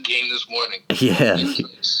 I watched the game this morning. Yeah. He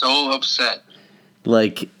was so upset.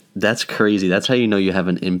 That's crazy. That's how you have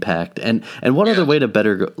an impact. And what other way to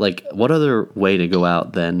what other way to go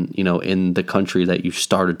out than, in the country that you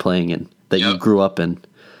started playing in, that you grew up in.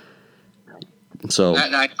 So I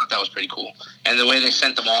thought that was pretty cool. And the way they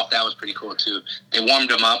sent them off, that was pretty cool too. They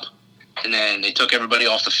warmed him up and then they took everybody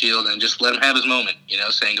off the field and just let him have his moment,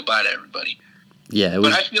 saying goodbye to everybody. Yeah,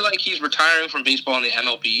 But I feel like he's retiring from baseball in the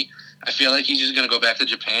MLB. I feel like he's just going to go back to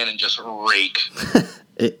Japan and just rake.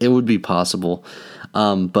 It would be possible.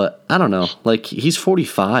 But I don't know. Like, he's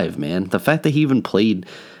 45, man. The fact that he even played,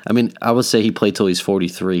 I mean, I would say he played till he's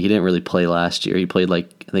 43. He didn't really play last year. He played I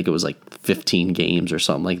think it was 15 games or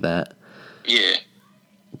something like that. Yeah.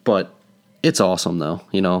 But it's awesome, though.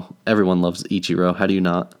 Everyone loves Ichiro. How do you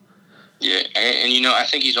not? Yeah, and I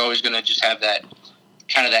think he's always going to just have that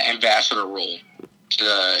kind of that ambassador role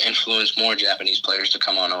to influence more Japanese players to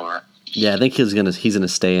come on over. Yeah, I think he's gonna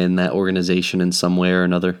stay in that organization in some way or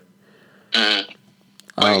another.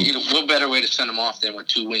 Mm-hmm. What better way to send him off than with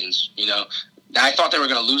 2 wins? I thought they were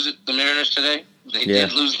going to lose the Mariners today. They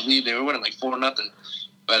did lose the lead. They were winning 4-0,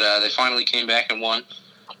 but they finally came back and won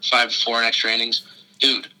 5-4 in extra innings.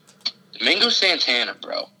 Dude, Domingo Santana,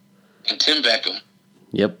 bro, and Tim Beckham.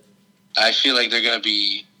 Yep. I feel like they're going to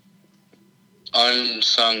be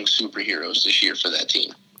unsung superheroes this year for that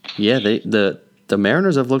team. Yeah, the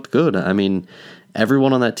Mariners have looked good. I mean,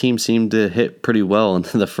 everyone on that team seemed to hit pretty well in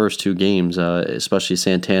the first 2 games, especially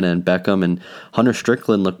Santana and Beckham. And Hunter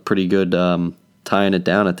Strickland looked pretty good tying it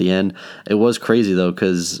down at the end. It was crazy, though,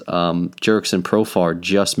 because Jurickson Profar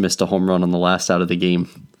just missed a home run on the last out of the game.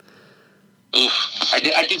 Oof,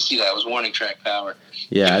 I did see that. It was warning track power.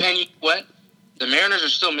 Yeah. And you know what? The Mariners are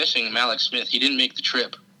still missing Malik Smith. He didn't make the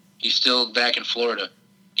trip. He's still back in Florida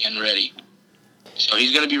getting ready. So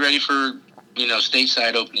he's going to be ready for,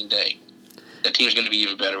 stateside opening day. That team's going to be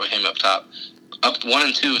even better with him up top. Up 1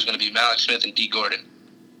 and 2 is going to be Malik Smith and D. Gordon.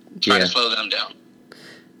 Try to slow them down.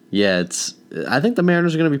 Yeah, I think the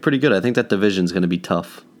Mariners are going to be pretty good. I think that division's going to be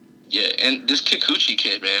tough. Yeah, and this Kikuchi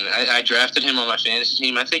kid, man, I drafted him on my fantasy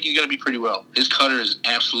team. I think he's going to be pretty well. His cutter is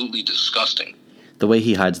absolutely disgusting. The way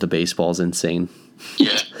he hides the baseball is insane.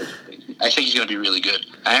 Yeah, I think he's going to be really good.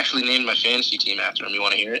 I actually named my fantasy team after him. You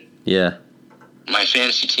want to hear it? Yeah. My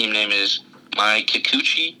fantasy team name is My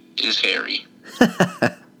Kikuchi is Harry.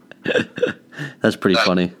 That's pretty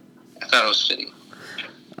funny. I thought it was fitting.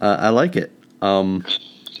 I like it.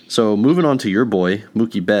 So moving on to your boy,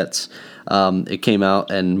 Mookie Betts. It came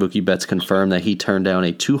out and Mookie Betts confirmed that he turned down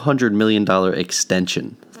a $200 million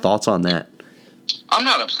extension. Thoughts on that? I'm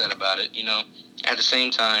not upset about it, At the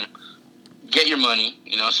same time, get your money,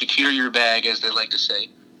 secure your bag, as they like to say.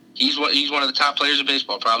 He's one of the top players in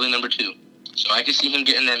baseball, probably number 2. So I could see him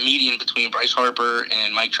getting that median between Bryce Harper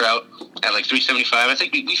and Mike Trout at $375. I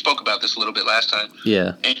think we spoke about this a little bit last time.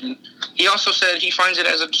 Yeah. And he also said he finds it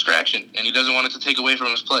as a distraction, and he doesn't want it to take away from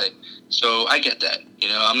his play. So I get that.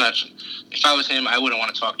 I'm not. If I was him, I wouldn't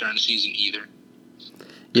want to talk during the season either.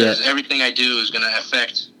 Because everything I do is going to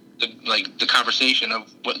affect the conversation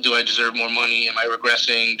of what do I deserve more money? Am I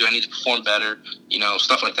regressing? Do I need to perform better?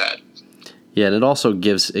 Stuff like that. Yeah, and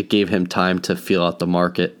it gave him time to feel out the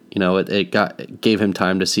market. It gave him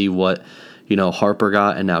time to see what, Harper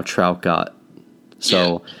got and now Trout got.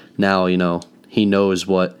 So now, he knows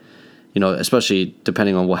what, especially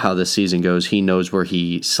depending on how this season goes, he knows where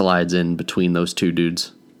he slides in between those 2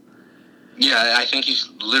 dudes. Yeah, I think he's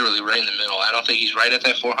literally right in the middle. I don't think he's right at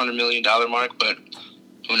that $400 million mark, but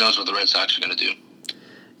who knows what the Red Sox are going to do.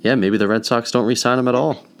 Yeah, maybe the Red Sox don't re-sign him at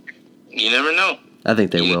all. You never know. I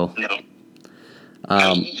think they will. No.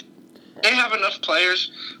 They have enough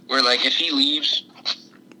players where, if he leaves,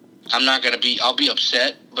 I'll be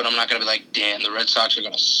upset, but I'm not going to be like, damn, the Red Sox are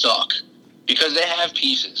going to suck. Because they have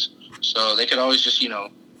pieces. So they could always just,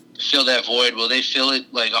 fill that void. Will they fill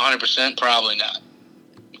it 100%? Probably not.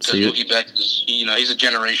 Because Mookie Betts is, he's a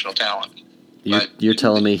generational talent. You're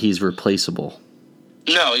telling me he's replaceable?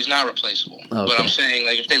 No, he's not replaceable. Okay. But I'm saying,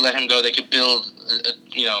 if they let him go, they could build,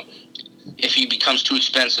 if he becomes too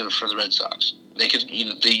expensive for the Red Sox. They could,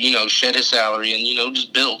 shed his salary and,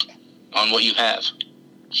 just build on what you have.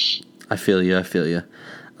 I feel you.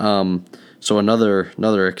 So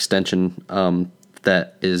another extension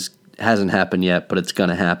that hasn't happened yet, but it's going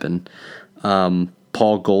to happen.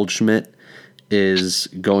 Paul Goldschmidt is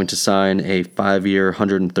going to sign a 5-year,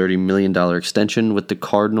 $130 million extension with the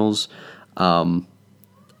Cardinals.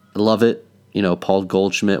 Love it. Paul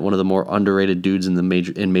Goldschmidt, one of the more underrated dudes in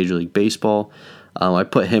Major League Baseball. I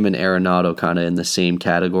put him and Arenado kind of in the same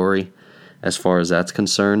category as far as that's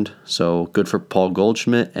concerned. So good for Paul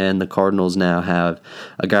Goldschmidt, and the Cardinals now have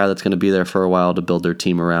a guy that's going to be there for a while to build their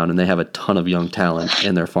team around, and they have a ton of young talent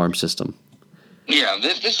in their farm system. Yeah,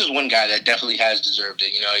 this is one guy that definitely has deserved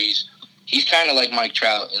it. He's kind of like Mike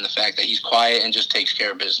Trout in the fact that he's quiet and just takes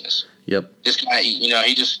care of business. Yep. This guy,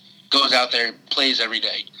 he just goes out there, plays every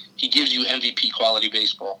day. He gives you MVP quality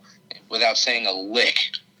baseball without saying a lick.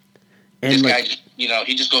 And this guy just,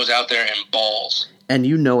 he just goes out there and balls. And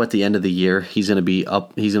at the end of the year, he's going to be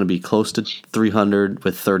up. He's going to be close to 300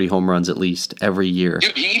 with 30 home runs at least every year.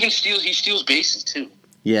 Dude, he steals bases too.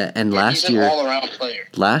 Yeah, and he's an all-around player.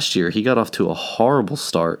 Last year, he got off to a horrible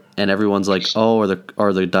start, and everyone's like, "Oh, are the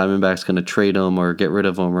Diamondbacks going to trade him or get rid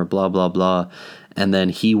of him or blah blah blah?" And then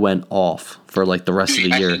he went off for like the rest of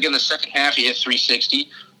the year. I think in the second half he hit 360,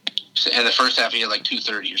 and the first half he had like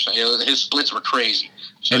 230 or something. His splits were crazy,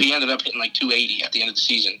 so he ended up hitting like 280 at the end of the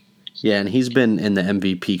season. Yeah, and he's been in the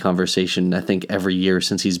MVP conversation, I think, every year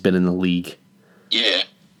since he's been in the league. Yeah.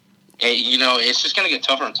 And, it's just going to get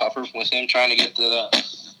tougher and tougher with him trying to get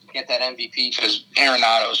that MVP because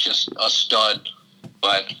Arenado's just a stud.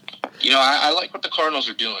 But, I like what the Cardinals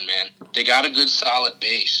are doing, man. They got a good, solid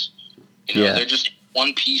base. They're just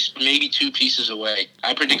one piece, maybe two pieces away.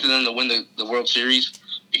 I predicted them to win the World Series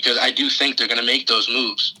because I do think they're going to make those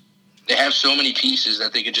moves. They have so many pieces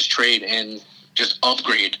that they could just trade and just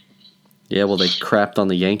upgrade. Yeah, well, they crapped on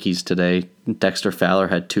the Yankees today. Dexter Fowler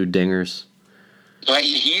had 2 dingers. But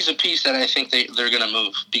he's a piece that I think they're going to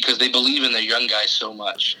move because they believe in their young guys so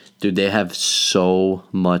much. Dude, they have so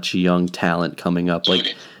much young talent coming up. Dude,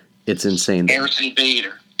 like, it's insane. Harrison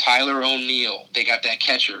Bader, Tyler O'Neill. They got that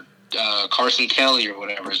catcher, Carson Kelly or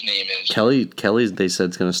whatever his name is. Kelly, they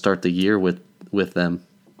said, is going to start the year with them.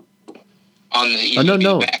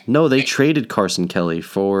 No, they traded Carson Kelly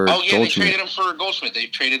for Goldschmidt. They traded him for Goldschmidt. They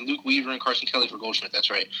traded Luke Weaver and Carson Kelly for Goldschmidt. That's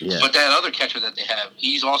right. Yeah. But that other catcher that they have,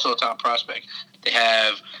 he's also a top prospect. They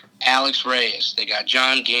have Alex Reyes. They got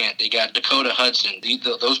John Gant. They got Dakota Hudson.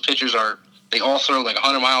 Those pitchers they all throw like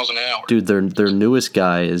 100 miles an hour. Dude, their newest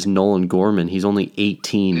guy is Nolan Gorman. He's only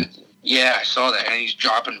 18. Yeah, I saw that, and he's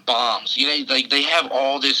dropping bombs. They have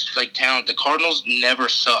all this talent. The Cardinals never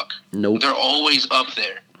suck. Nope. They're always up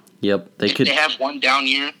there. Yep, They have one down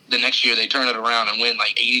year. The next year, they turn it around and win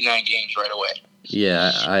 89 games right away.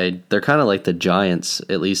 Yeah, they're kind of like the Giants.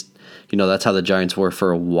 At least, that's how the Giants were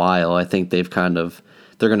for a while. I think they're going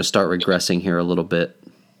to start regressing here a little bit.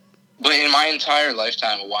 But in my entire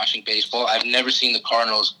lifetime of watching baseball, I've never seen the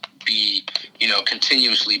Cardinals be,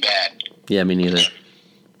 continuously bad. Yeah, me neither.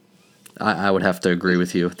 I would have to agree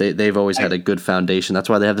with you. They've always had a good foundation. That's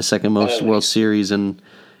why they have the second most World Series in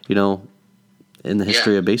the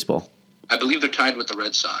history of baseball. I believe they're tied with the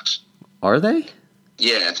Red Sox. Are they?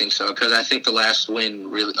 Yeah, I think so. Because I think the last win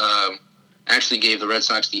really actually gave the Red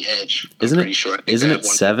Sox the edge. Isn't it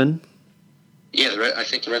 7? Yeah, I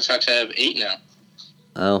think the Red Sox have 8 now.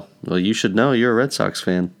 Oh, well, you should know. You're a Red Sox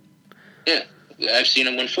fan. Yeah, I've seen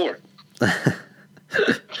them win 4.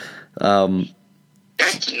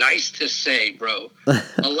 That's nice to say, bro.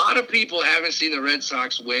 A lot of people haven't seen the Red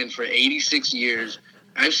Sox win for 86 years.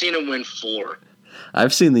 I've seen them win 4.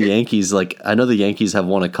 I've seen the Yankees, I know the Yankees have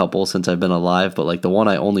won a couple since I've been alive, but the one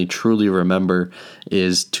I only truly remember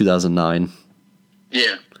is 2009.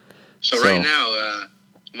 Yeah. So right now,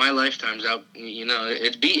 my lifetime's out,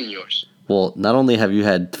 it's beating yours. Well, not only have you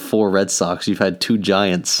had 4 Red Sox, you've had 2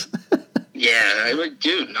 Giants. Yeah,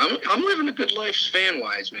 dude, I'm living a good life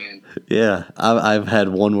fan-wise, man. Yeah, I've had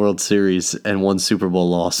 1 World Series and 1 Super Bowl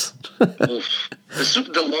loss. Oof.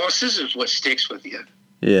 The losses is what sticks with you.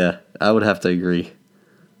 Yeah, I would have to agree.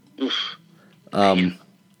 Oof.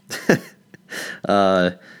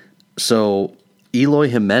 So Eloy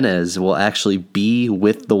Jimenez will actually be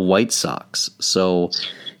with the White Sox. So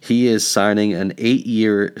he is signing an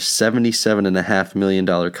 8-year, $77.5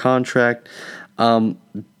 million contract.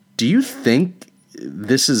 Do you think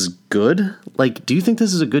this is good? Do you think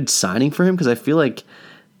this is a good signing for him? Because I feel like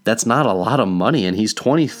that's not a lot of money, and he's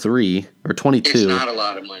 23 or 22. It's not a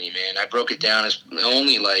lot of money, man. I broke it down as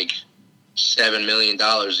only $7 million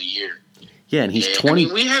a year. Yeah, and he's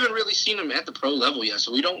 20. We haven't really seen him at the pro level yet,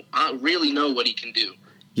 so we don't really know what he can do.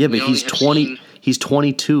 Yeah, but he's 20. He's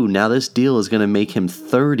 22. Now this deal is going to make him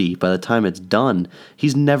 30 by the time it's done.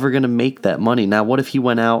 He's never going to make that money. Now, what if he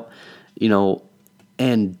went out,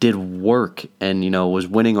 and did work and, was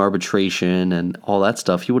winning arbitration and all that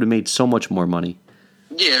stuff? He would have made so much more money.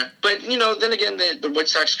 Yeah, but, then again, the White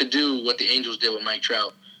Sox could do what the Angels did with Mike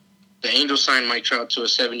Trout. The Angels signed Mike Trout to a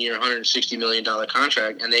 7-year, $160 million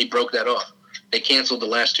contract, and they broke that off. They canceled the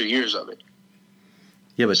last 2 years of it.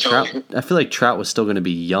 Yeah, but I feel like Trout was still going to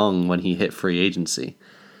be young when he hit free agency.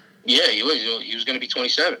 Yeah, he was. He was going to be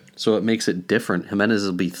 27. So it makes it different. Jimenez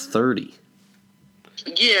will be 30.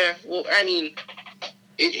 Yeah, well, I mean,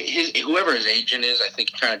 whoever his agent is, I think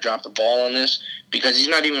he kind of dropped the ball on this because he's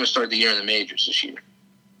not even going to start the year in the majors this year.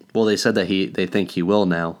 Well, they said that they think he will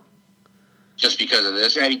now. Just because of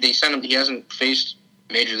this. They sent him. He hasn't faced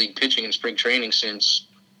Major League pitching in spring training since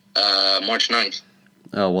March 9th.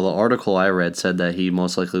 Oh, well, the article I read said that he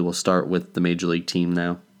most likely will start with the Major League team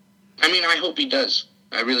now. I mean, I hope he does.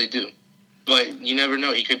 I really do. But you never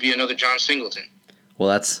know. He could be another John Singleton. Well,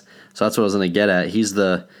 that's what I was going to get at. He's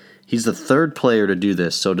the third player to do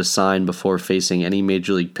this, so to sign before facing any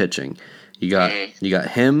Major League pitching. You got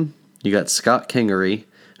him, you got Scott Kingery,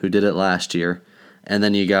 who did it last year, and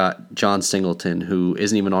then you got John Singleton, who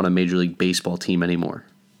isn't even on a Major League Baseball team anymore.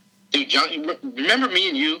 Dude, John, remember me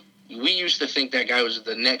and you? We used to think that guy was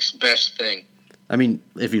the next best thing. I mean,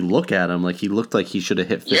 if you look at him, like he looked like he should have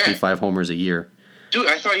hit 55 homers a year. Dude,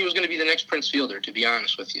 I thought he was going to be the next Prince Fielder, to be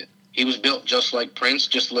honest with you. He was built just like Prince,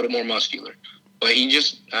 just a little more muscular. But he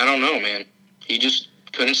just, I don't know, man. He just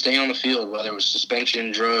couldn't stay on the field, whether it was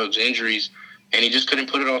suspension, drugs, injuries, and he just couldn't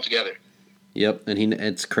put it all together. Yep, and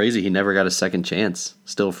it's crazy. He never got a second chance.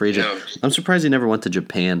 Still a free agent. No. I'm surprised he never went to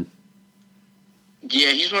Japan.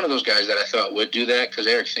 Yeah, he's one of those guys that I thought would do that because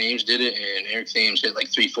Eric Thames did it, and Eric Thames hit like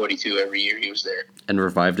 342 every year he was there. And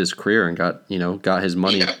revived his career and got his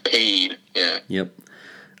money. He got paid, yeah. Yep.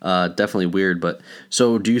 Definitely weird, but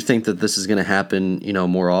so do you think that this is going to happen,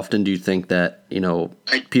 more often? Do you think that,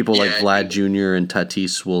 people like Vlad Jr. and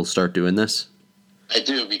Tatis will start doing this? I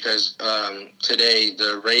do, because today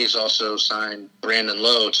the Rays also signed Brandon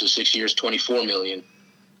Lowe to 6 years, $24 million.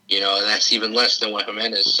 And that's even less than what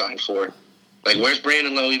Jimenez signed for. Like, where's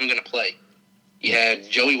Brandon Lowe even going to play? You had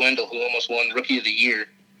Joey Wendell, who almost won Rookie of the Year,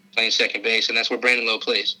 playing second base, and that's where Brandon Lowe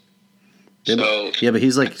plays. So, yeah, but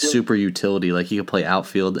he's like super utility. Like, he could play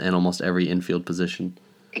outfield and almost every infield position.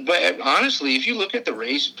 But honestly, if you look at the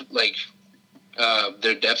Rays, like,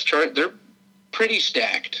 their depth chart, they're pretty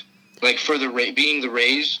stacked. Like, for being the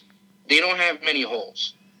Rays, they don't have many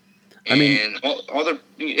holes. And all the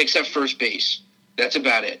except first base. That's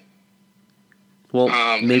about it. Well,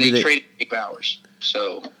 maybe they traded Jake Bauers.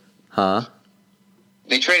 So,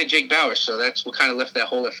 they traded Jake Bauers, so that's what kind of left that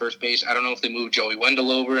hole at first base. I don't know if they moved Joey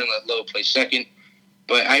Wendell over and let Lowe play second,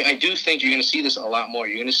 but I do think you're going to see this a lot more.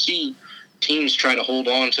 You're going to see teams try to hold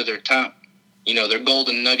on to their top, their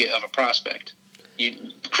golden nugget of a prospect.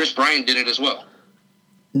 Chris Bryant did it as well.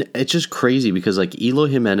 It's just crazy because like Eloy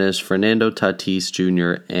Jimenez, Fernando Tatis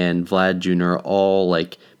Jr., and Vlad Jr. are all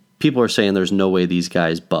like people are saying there's no way these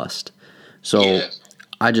guys bust. So yeah.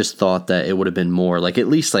 I just thought that it would have been more, like at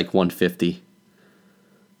least like 150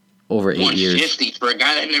 over 8 years. 150 for a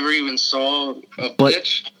guy that never even saw a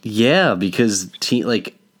pitch? Yeah, because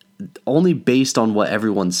only based on what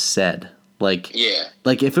everyone said. Like, yeah.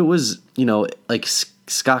 Like if it was, like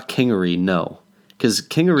Scott Kingery, no. Because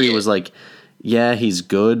Kingery was like, yeah, he's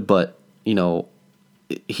good, but,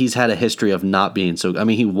 he's had a history of not being so. I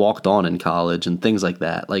mean, he walked on in college and things like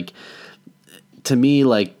that. Like, to me,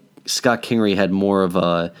 like, Scott Kingery had more of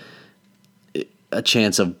a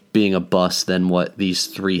chance of being a bust than what these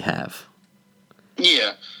three have.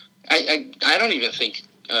 Yeah. I don't even think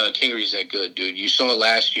Kingery's that good, dude. You saw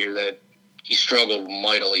last year that he struggled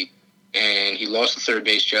mightily, and he lost the third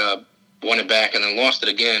base job, won it back, and then lost it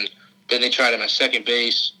again. Then they tried him at second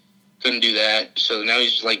base, couldn't do that. So now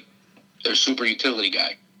he's like their super utility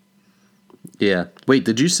guy. Yeah. Wait,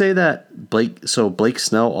 did you say that Blake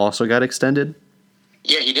Snell also got extended?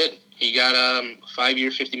 Yeah, he did. He got a 5-year,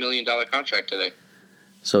 $50 million contract today.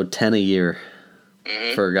 So 10 a year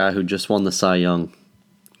for a guy who just won the Cy Young.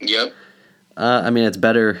 Yep. I mean, it's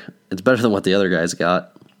better. It's better than what the other guys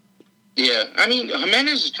got. Yeah, I mean,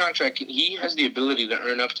 Jimenez's contract, he has the ability to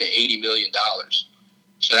earn up to $80 million.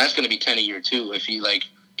 So that's going to be 10 a year too if he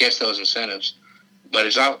gets those incentives. But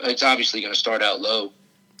it's obviously going to start out low.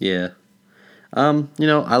 Yeah.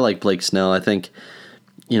 I like Blake Snell. I think,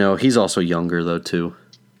 he's also younger though too.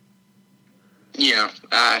 Yeah.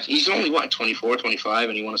 He's only 24, 25,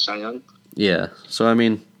 and he won a Cy Young. Yeah. So I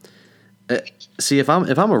mean, see, if I'm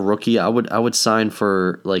a rookie, I would sign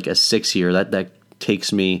for like a 6-year. That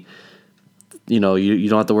takes me. You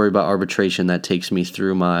don't have to worry about arbitration. That takes me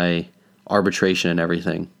through my arbitration and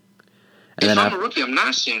everything. And if I'm a rookie, I'm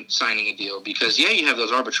not signing a deal because, you have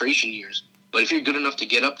those arbitration years. But if you're good enough to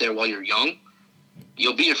get up there while you're young,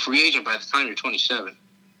 you'll be a free agent by the time you're 27.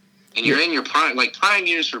 And you're in your prime. Like, prime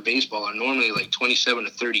years for baseball are normally like 27 to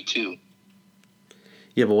 32.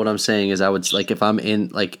 Yeah, but what I'm saying is I would, like, if I'm in,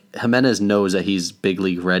 like, Jimenez knows that he's big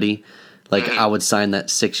league ready. Like, I would sign that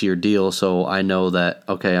 6-year deal so I know that,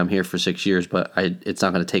 okay, I'm here for 6 years, but it's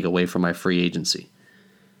not going to take away from my free agency.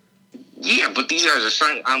 Yeah, but these guys are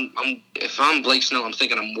signing. If I'm Blake Snell, I'm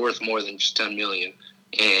thinking I'm worth more than just $10 million.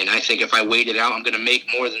 And I think if I wait it out, I'm going to make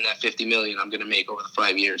more than that $50 million I'm going to make over the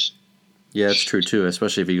 5 years. Yeah, that's true, too,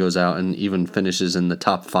 especially if he goes out and even finishes in the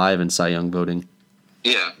top 5 in Cy Young voting.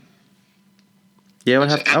 Yeah.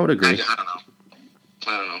 Yeah, I would agree. I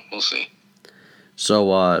don't know. We'll see.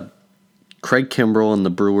 So, Craig Kimbrell and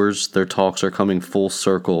the Brewers, their talks are coming full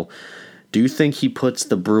circle. Do you think he puts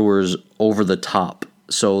the Brewers over the top?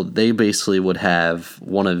 So they basically would have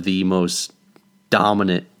one of the most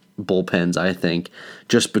dominant bullpens, I think,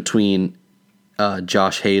 just between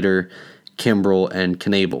Josh Hader, Kimbrell, and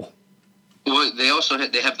Knebel. Well,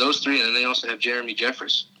 they have those three, and then they also have Jeremy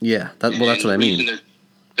Jeffress. Yeah, that's what I mean.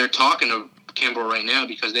 They're talking to Kimbrell right now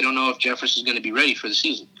because they don't know if Jeffress is going to be ready for the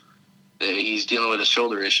season. He's dealing with a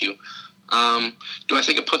shoulder issue. Do I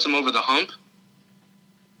think it puts him over the hump?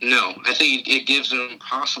 No. I think it gives him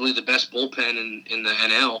possibly the best bullpen in the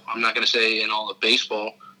NL. I'm not going to say in all of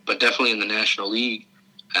baseball, but definitely in the National League.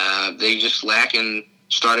 They just lack in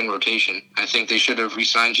starting rotation. I think they should have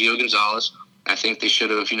re-signed Gio Gonzalez. I think they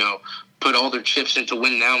should have, put all their chips into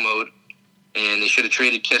win-now mode, and they should have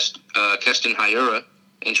traded Keston Hiura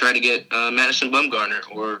and tried to get Madison Bumgarner,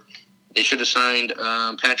 or they should have signed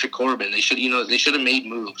Patrick Corbin. They should have made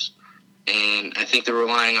moves. And I think they're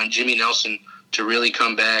relying on Jimmy Nelson to really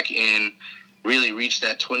come back and really reach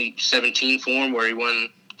that 2017 form where he won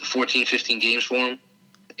the 14, 15 games for him.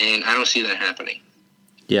 And I don't see that happening.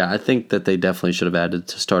 Yeah, I think that they definitely should have added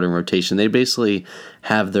to starting rotation. They basically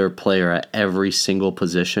have their player at every single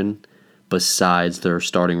position besides their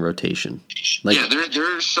starting rotation.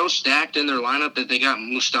 They're so stacked in their lineup that they got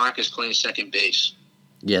Moustakas playing second base.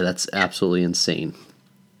 Yeah, that's absolutely insane.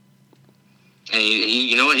 And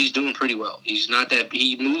you know what? He's doing pretty well. He's not that.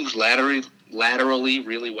 He moves laterally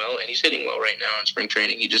really well, and he's hitting well right now in spring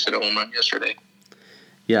training. He just hit a home run yesterday.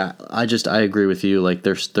 Yeah, I agree with you. Like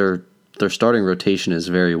their starting rotation is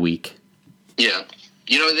very weak. Yeah,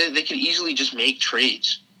 they could easily just make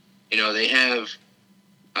trades. They have.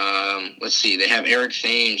 They have Eric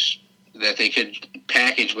Thames that they could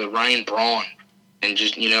package with Ryan Braun and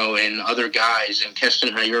just and other guys and Keston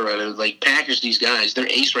Hiura to package these guys. Their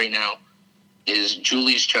ace right now is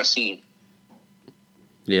Julius Chassin.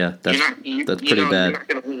 Yeah, that's pretty bad. You're not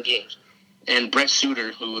going to win games. And Brett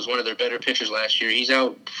Suter, who was one of their better pitchers last year, he's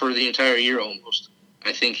out for the entire year almost.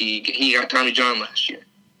 I think he got Tommy John last year,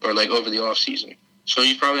 or over the offseason. So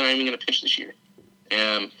he's probably not even going to pitch this year.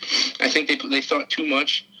 I think they thought too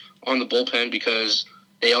much on the bullpen because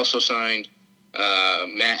they also signed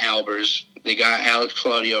Matt Albers. They got Alex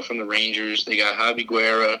Claudio from the Rangers. They got Javi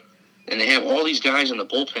Guerra. And they have all these guys in the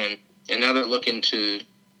bullpen. And now they're looking to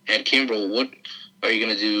add Kimbrell. What are you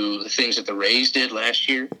going to do? The things that the Rays did last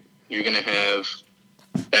year? You're going to have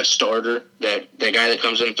that starter, that guy that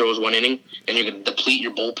comes in and throws one inning, and you're going to deplete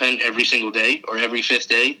your bullpen every single day or every fifth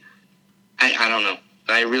day? I don't know.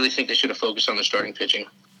 I really think they should have focused on the starting pitching.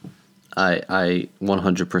 I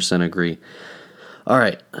 100% agree. All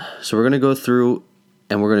right, so we're going to go through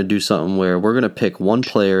and we're going to do something where we're going to pick one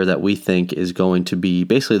player that we think is going to be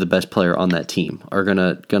basically the best player on that team. Or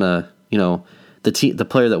the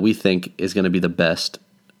player that we think is going to be the best,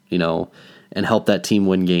 and help that team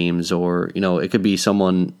win games. Or it could be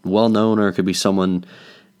someone well known, or it could be someone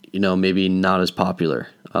maybe not as popular.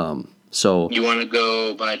 So you want to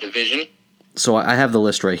go by division? So I have the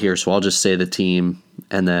list right here. So I'll just say the team,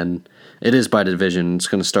 and then it is by division. It's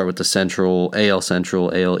going to start with the AL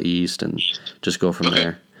Central, AL East, and just go from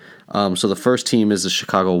there. So the first team is the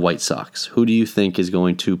Chicago White Sox. Who do you think is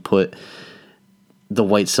going to put the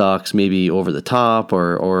White Sox maybe over the top,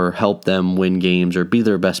 or help them win games, or be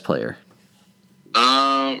their best player?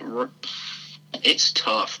 It's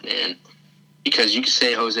tough, man, because you can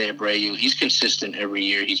say Jose Abreu. He's consistent every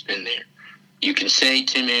year he's been there. You can say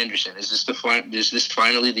Tim Anderson. Is this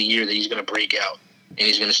finally the year that he's going to break out and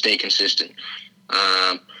he's going to stay consistent?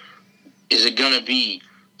 Is it going to be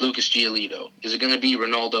Lucas Giolito? Is it going to be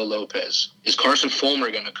Ronaldo Lopez? Is Carson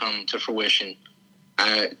Fulmer going to come to fruition?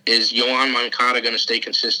 Is Yohan Moncada going to stay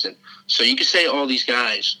consistent? So you can say all these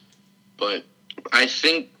guys, but I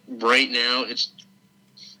think right now it's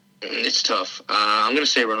tough. I'm going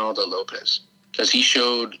to say Ronaldo Lopez because he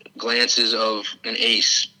showed glances of an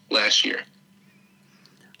ace last year.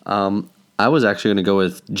 I was actually going to go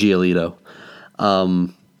with Giolito,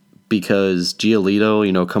 because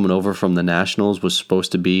Giolito, coming over from the Nationals was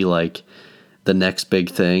supposed to be like the next big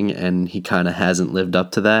thing, and he kind of hasn't lived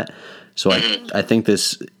up to that. So I think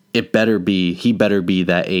he better be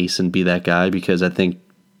that ace and be that guy, because I think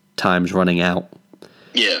time's running out.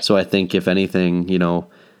 Yeah. So I think if anything,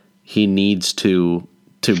 he needs to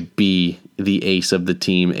be the ace of the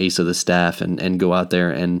team, ace of the staff, and go out there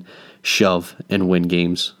and shove and win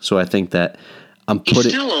games. So I think that he's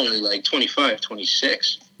still only 25,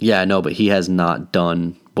 26. Yeah, I know, but he has not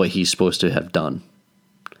done what he's supposed to have done.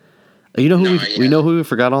 We know who we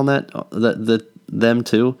forgot on them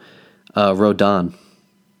too? Rodon.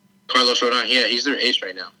 Carlos Rodon, yeah, he's their ace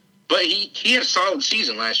right now. But he had a solid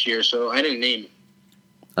season last year, so I didn't name him.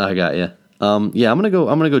 I got you. Yeah, I'm gonna go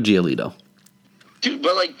Giolito. Dude,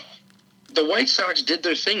 but like the White Sox did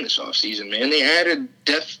their thing this offseason, man. They added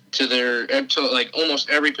depth to like almost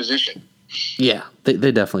every position. Yeah,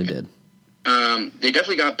 they definitely did. They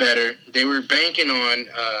definitely got better. They were banking on.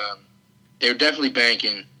 They were definitely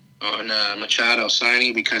banking on Machado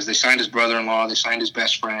signing because they signed his brother-in-law. They signed his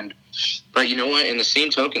best friend. But you know what? In the same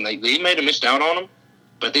token, like they might have missed out on him,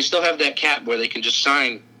 but they still have that cap where they can just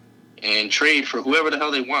sign and trade for whoever the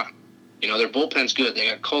hell they want. You know, their bullpen's good. They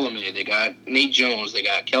got Colomé, they got Nate Jones, they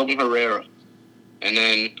got Kelvin Herrera. And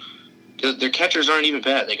then their catchers aren't even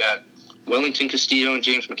bad. They got Wellington Castillo and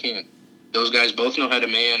James McCann. Those guys both know how to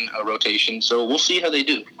man a rotation, so we'll see how they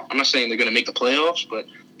do. I'm not saying they're going to make the playoffs, but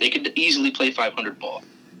they could easily play 500 ball.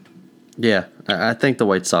 Yeah, I think the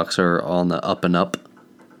White Sox are on the up and up.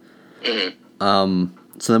 Mm-hmm.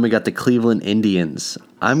 So then we got the Cleveland Indians.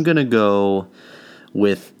 I'm going to go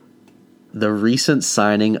with the recent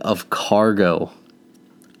signing of Cargo.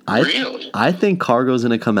 Really? I think Cargo's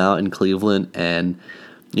going to come out in Cleveland and,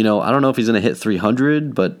 you know, I don't know if he's going to hit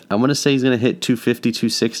 300, but I'm going to say he's going to hit 250,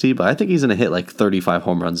 260, but I think he's going to hit like 35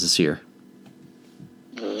 home runs this year.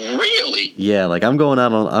 Really? Yeah, like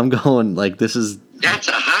this is... That's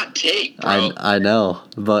a hot take, bro. I know,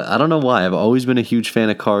 but I don't know why. I've always been a huge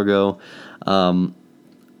fan of Cargo.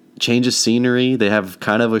 Change of scenery. They have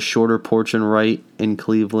kind of a shorter porch and right in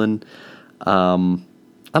Cleveland.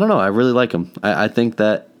 I don't know. I really like him. I think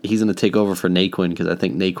that he's going to take over for Naquin because I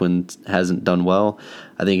think Naquin hasn't done well.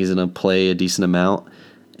 I think he's going to play a decent amount.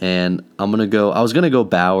 And I was going to go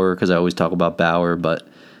Bauer because I always talk about Bauer, but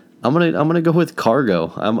I'm gonna go with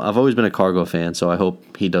Cargo. I've always been a Cargo fan, so I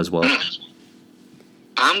hope he does well.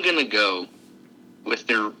 I'm going to go with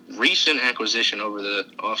their recent acquisition over the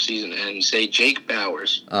offseason and say Jake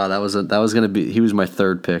Bowers. He was my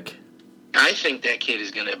third pick. I think that kid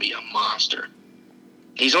is going to be a monster.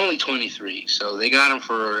 He's only 23, so they got him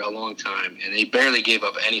for a long time, and they barely gave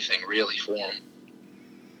up anything really for him.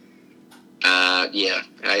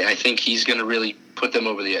 I think he's going to really put them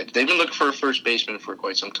over the edge. They've been looking for a first baseman for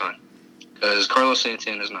quite some time because Carlos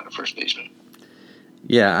Santana is not a first baseman.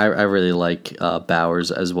 Yeah, I really like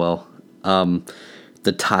Bowers as well.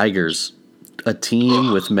 The Tigers, a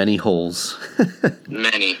team with many holes.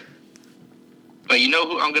 Many. But you know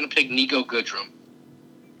who? I'm going to pick Nico Goodrum.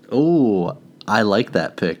 Oh, I like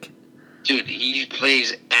that pick. Dude, he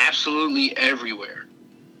plays absolutely everywhere.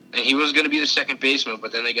 And he was going to be the second baseman,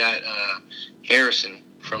 but then they got Harrison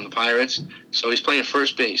from the Pirates. So he's playing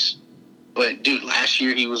first base. But, dude, last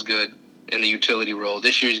year he was good in the utility role.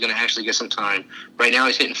 This year he's going to actually get some time. Right now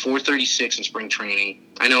he's hitting .436 in spring training.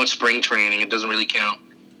 I know it's spring training. It doesn't really count.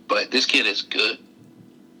 But this kid is good.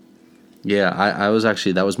 Yeah,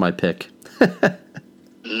 that was my pick.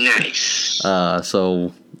 Nice. Yeah,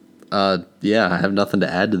 I have nothing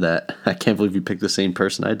to add to that. I can't believe you picked the same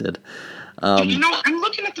person I did. You know, I'm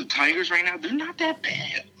looking at the Tigers right now. They're not that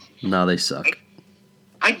bad. No, they suck.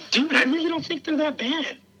 I really don't think they're that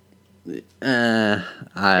bad. They I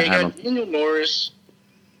got don't. Daniel Norris,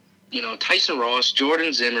 Tyson Ross,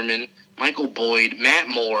 Jordan Zimmerman, Michael Boyd, Matt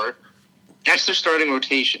Moore. That's their starting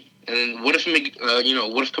rotation. And then what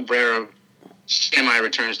if Cabrera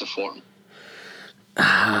semi-returns to form?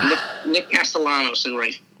 Nick Castellanos in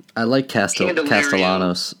right. I like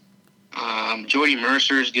Castellanos. Jordy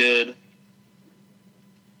Mercer is good.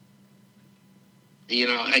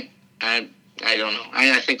 I don't know.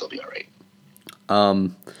 I think they'll be all right.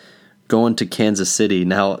 Going to Kansas City.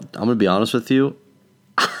 Now, I'm going to be honest with you.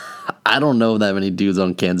 I don't know that many dudes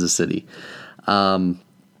on Kansas City.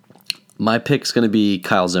 My pick's going to be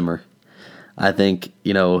Kyle Zimmer. I think,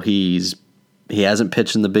 he hasn't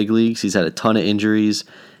pitched in the big leagues. He's had a ton of injuries.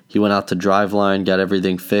 He went out to Driveline, got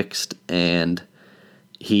everything fixed, and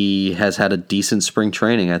he has had a decent spring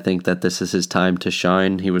training. I think that this is his time to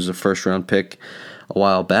shine. He was a first-round pick a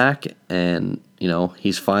while back, and,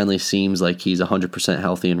 he's finally seems like he's 100%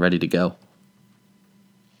 healthy and ready to go.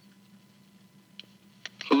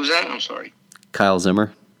 Who was that? I'm sorry. Kyle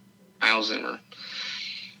Zimmer. Kyle Zimmer.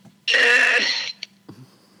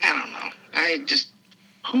 I don't know.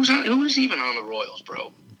 Who's even on the Royals,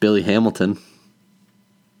 bro? Billy Hamilton.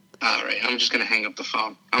 All right, I'm just gonna hang up the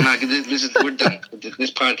phone. I'm not. We're done.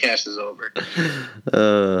 This podcast is over.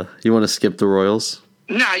 You want to skip the Royals?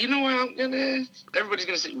 Nah, you know what? Everybody's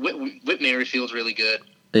gonna say Whit Merrifield's really good.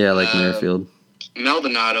 Yeah, I like Merrifield.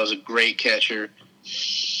 Maldonado's a great catcher.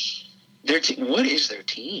 What is their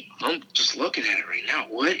team? I'm just looking at it right now.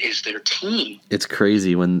 What is their team? It's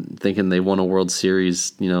crazy when thinking they won a World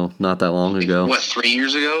Series, not that long ago. What, 3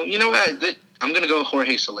 years ago? You know what? I'm going to go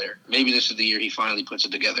Jorge Soler. Maybe this is the year he finally puts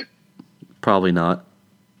it together. Probably not.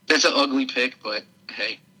 That's an ugly pick, but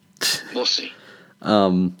hey, we'll see.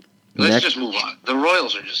 Um, Let's just move on. The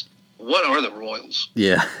Royals are just... What are the Royals?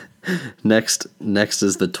 Yeah. Next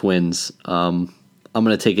is the Twins. I'm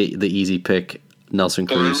going to take the easy pick, Nelson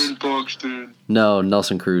Cruz. No,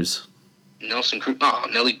 Nelson Cruz. Nelson Cruz. Oh,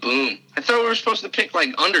 Nelly Boom. I thought we were supposed to pick, like,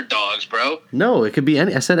 underdogs, bro. No, it could be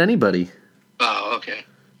any. I said anybody. Oh, okay.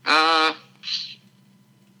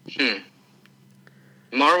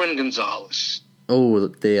 Marwin Gonzalez.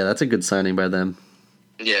 Oh, yeah, that's a good signing by them.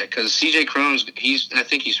 Yeah, because C.J. Cron's, I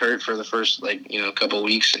think he's hurt for the first, couple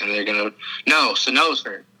weeks, and they're going to... No, Sano's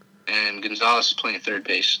hurt, and Gonzalez is playing third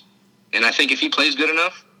base. And I think if he plays good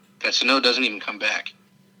enough, that Sano doesn't even come back.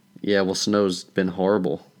 Yeah, well, Sano's been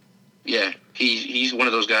horrible. Yeah, he's one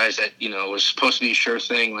of those guys that, was supposed to be a sure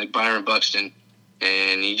thing, like Byron Buxton,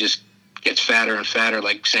 and he just gets fatter and fatter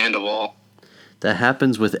like Sandoval. That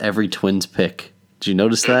happens with every Twins pick. Did you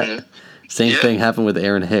notice that? Mm-hmm. Same thing happened with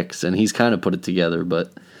Aaron Hicks, and he's kind of put it together,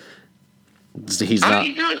 but he's not.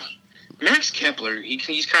 Max Kepler,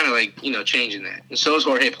 he's kind of like, changing that. And so is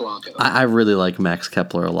Jorge Polanco. I really like Max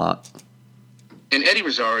Kepler a lot. And Eddie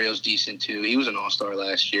Rosario's decent, too. He was an all-star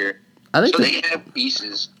last year. They have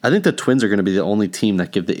pieces. I think the Twins are going to be the only team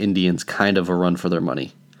that give the Indians kind of a run for their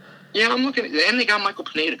money. Yeah, I'm looking at... And they got Michael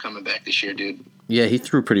Pineda coming back this year, dude. Yeah, he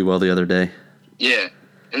threw pretty well the other day. Yeah.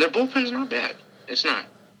 And their bullpen's not bad. It's not.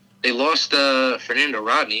 They lost Fernando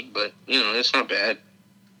Rodney, but, it's not bad.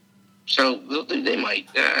 So they might,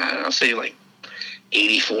 I'll say,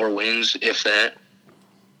 84 wins, if that.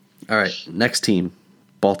 All right, next team,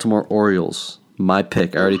 Baltimore Orioles. My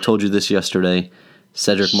pick. I already told you this yesterday.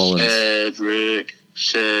 Cedric Mullins.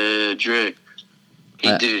 Cedric.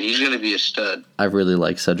 Dude, he's going to be a stud. I really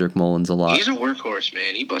like Cedric Mullins a lot. He's a workhorse,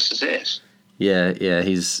 man. He busts his ass. Yeah.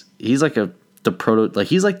 He's like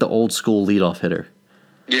he's like the old school leadoff hitter.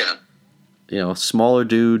 Yeah. Smaller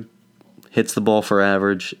dude, hits the ball for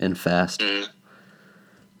average and fast. Mm.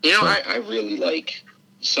 I really like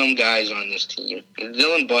some guys on this team.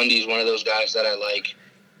 Dylan Bundy's one of those guys that I like.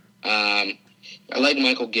 I like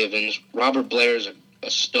Michael Givens. Robert Blair is a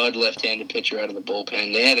stud left-handed pitcher out of the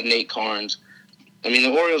bullpen. They had Nate Carnes. I mean,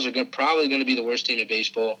 the Orioles are probably going to be the worst team in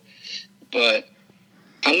baseball, but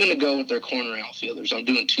I'm going to go with their corner outfielders. I'm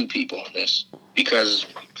doing two people on this because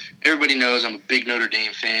everybody knows I'm a big Notre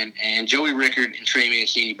Dame fan, and Joey Rickard and Trey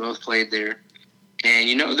Mancini both played there.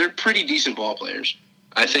 And, they're pretty decent ball players.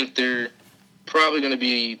 I think they're probably going to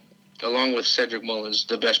be, along with Cedric Mullins,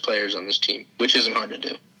 the best players on this team, which isn't hard to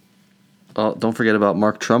do. Oh, don't forget about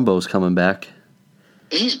Mark Trumbo's coming back.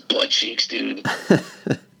 He's butt cheeks, dude.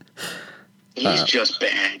 He's just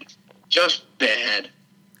bad. Just bad.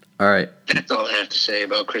 All right. That's all I have to say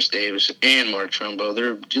about Chris Davis and Mark Trumbo.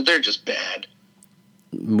 They're just bad.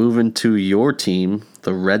 Moving to your team,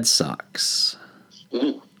 the Red Sox.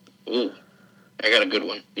 Ooh. I got a good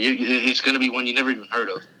one. It's going to be one you never even heard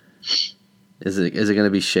of. Is it going to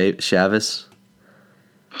be Chavis?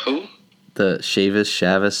 Who? The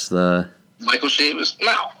Chavis, the... Michael Chavis?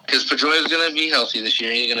 No, because Pedroia is going to be healthy this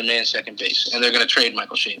year. He's going to man second base, and they're going to trade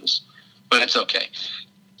Michael Chavis. But it's okay.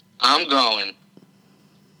 I'm going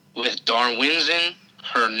with Darwinzon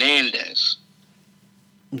Hernandez.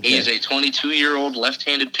 Okay. He is a 22-year-old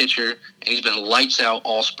left-handed pitcher, and he's been lights out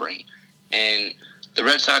all spring. And the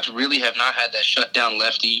Red Sox really have not had that shutdown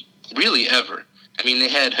lefty really ever. I mean, they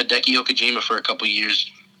had Hideki Okajima for a couple years,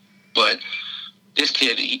 but this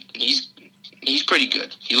kid, he's pretty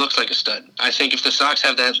good. He looks like a stud. I think if the Sox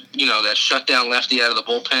have that, that shutdown lefty out of the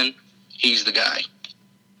bullpen, he's the guy.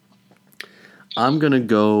 I'm going to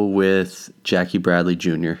go with Jackie Bradley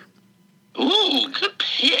Jr. Ooh, good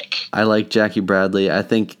pick. I like Jackie Bradley. I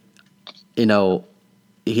think, he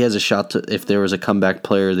has a shot to, if there was a comeback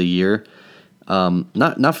player of the year,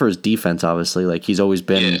 not for his defense, obviously. Like, he's always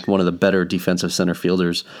been one of the better defensive center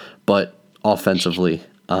fielders, but offensively,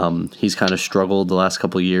 he's kind of struggled the last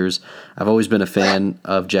couple of years. I've always been a fan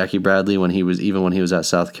of Jackie Bradley when he was at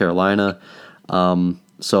South Carolina.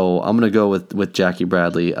 So I'm going to go with Jackie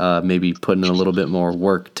Bradley, maybe putting in a little bit more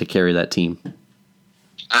work to carry that team.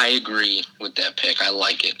 I agree with that pick. I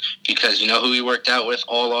like it because you know who he worked out with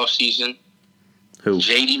all offseason? Who?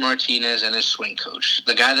 J.D. Martinez and his swing coach.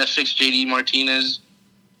 The guy that fixed J.D. Martinez,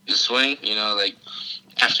 his swing,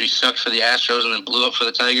 after he sucked for the Astros and then blew up for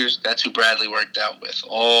the Tigers, that's who Bradley worked out with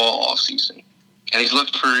all offseason. And he's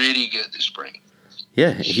looked pretty good this spring.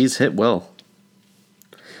 Yeah, he's hit well.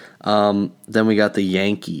 Then we got the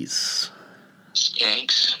Yankees.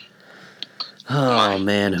 Yanks. Oh,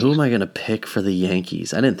 man. Who am I going to pick for the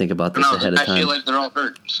Yankees? I didn't think about this ahead of time. I feel like they're all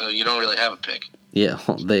hurt, so you don't really have a pick. Yeah,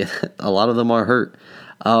 a lot of them are hurt.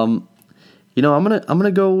 I'm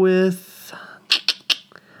gonna go with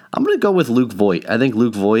I'm going to go with Luke Voit. I think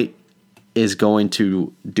Luke Voit is going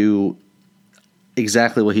to do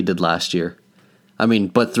exactly what he did last year. I mean,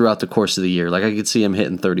 but throughout the course of the year. Like, I could see him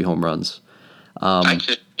hitting 30 home runs.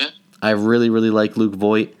 I really, really like Luke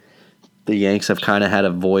Voit. The Yanks have kind of had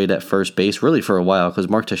a void at first base, really for a while, because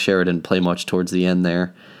Mark Teixeira didn't play much towards the end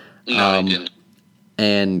there. No, he didn't.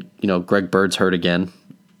 And, Greg Bird's hurt again.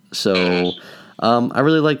 So, I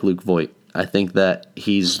really like Luke Voit. I think that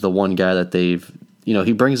he's the one guy that they've,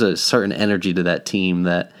 he brings a certain energy to that team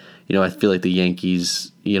that, I feel like the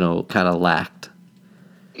Yankees, kind of lacked.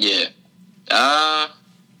 Yeah.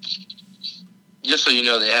 Just so you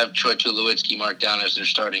know, they have Troy Tulowitzki marked down as their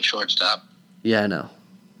starting shortstop. Yeah, I know.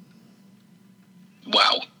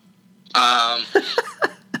 Wow.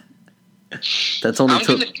 That's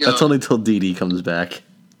only till Didi comes back.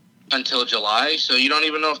 Until July, so you don't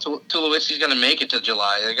even know if Tulowitzki's going to make it to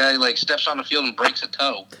July. The guy steps on the field and breaks a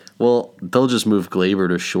toe. Well, they'll just move Glaber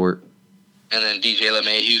to short. And then DJ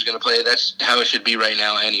LeMahieu's going to play. That's how it should be right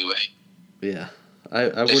now anyway. Yeah. I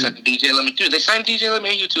they signed DJ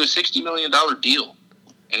LeMahieu to a $60 million deal,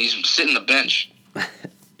 and he's sitting the bench.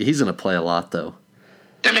 He's going to play a lot, though.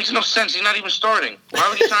 That makes no sense. He's not even starting. Why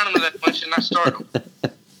would you sign him to that much and not start him?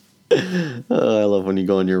 I love when you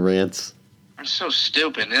go on your rants. I'm so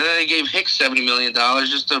stupid. And then they gave Hicks $70 million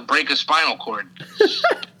just to break a spinal cord.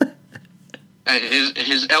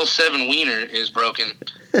 His L7 wiener is broken.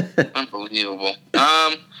 Unbelievable.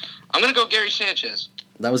 I'm going to go Gary Sanchez.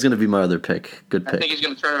 That was going to be my other pick. Good pick. I think he's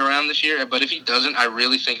going to turn it around this year, but if he doesn't, I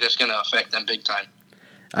really think that's going to affect them big time.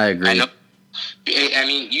 I agree. I know. I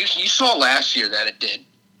mean, you saw last year that it did.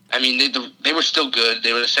 I mean, they were still good.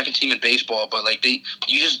 They were the second team in baseball, but you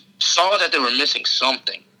just saw that they were missing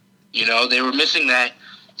something. They were missing that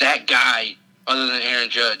guy other than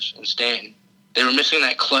Aaron Judge and Stanton. They were missing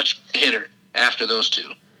that clutch hitter after those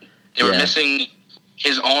two. They were missing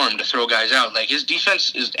his arm to throw guys out. His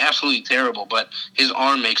defense is absolutely terrible, but his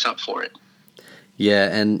arm makes up for it. Yeah,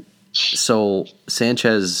 and so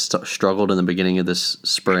Sanchez struggled in the beginning of this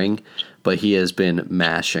spring, but he has been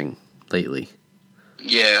mashing lately.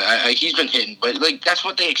 Yeah, he's been hitting, but that's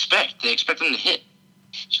what they expect. They expect him to hit.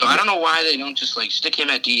 So I don't know why they don't just stick him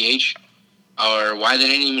at DH, or why they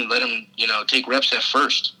didn't even let him, take reps at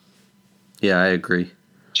first. Yeah, I agree.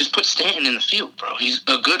 Just put Stanton in the field, bro. He's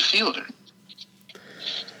a good fielder.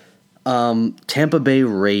 Tampa Bay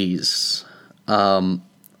Rays. I'm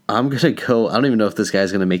gonna go. I don't even know if this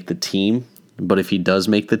guy's gonna make the team, but if he does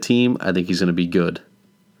make the team, I think he's gonna be good.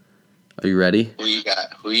 Are you ready? Who you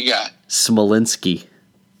got? Smolinski.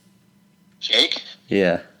 Jake?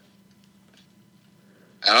 Yeah.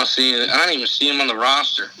 I don't even see him on the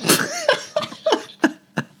roster.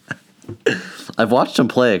 I've watched him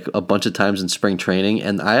play a bunch of times in spring training,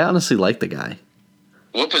 and I honestly like the guy.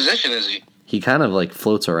 What position is he? He kind of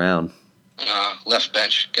floats around. Left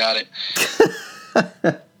bench. Got it.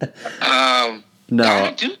 No.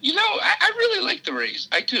 I really like the Rays.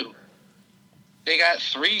 I do. They got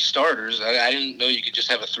 3 starters. I didn't know you could just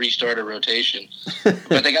have a 3-starter rotation.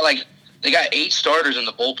 But they got 8 starters in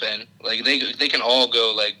the bullpen. They can all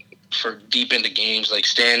go for deep into games.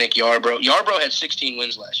 Stanek, Yarbrough. Yarbrough had 16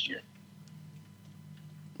 wins last year.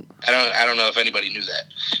 I don't know if anybody knew that,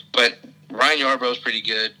 but Ryan Yarbrough's pretty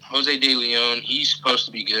good. Jose De Leon, he's supposed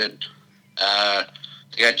to be good.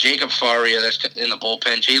 They got Jacob Faria that's in the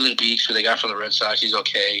bullpen. Jalen Beeks, who they got from the Red Sox, he's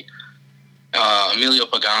okay. Emilio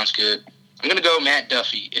Pagan's good. I'm going to go Matt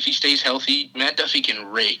Duffy. If he stays healthy, Matt Duffy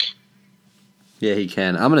can rake. Yeah, he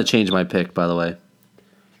can. I'm going to change my pick, by the way.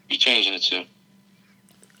 You changing it too?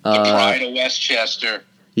 The pride of Westchester.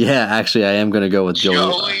 Yeah, actually, I am going to go with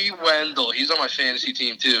Joey Wendell. He's on my fantasy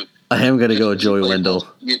team, too. I am going to go with Joey Wendell.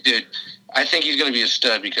 Yeah, dude, I think he's going to be a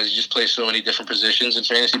stud because he just plays so many different positions in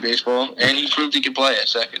fantasy baseball, and he proved he could play at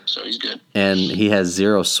second, so he's good. And he has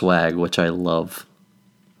 0 swag, which I love.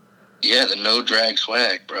 Yeah, the no-drag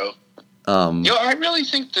swag, bro. I really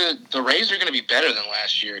think the Rays are going to be better than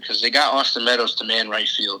last year because they got Austin Meadows to man right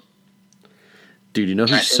field. Dude, you know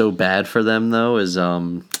who's so bad for them, though, is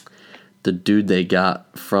the dude they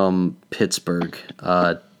got from Pittsburgh.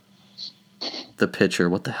 The pitcher.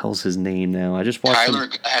 What the hell's his name now? I just watched Tyler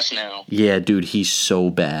Glasnow. Yeah, dude, he's so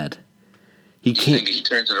bad. You think he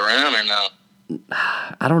turns it around or no?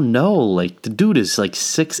 I don't know. The dude is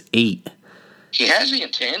 6'8". He has the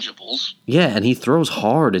intangibles. Yeah, and he throws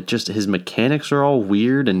hard. It just his mechanics are all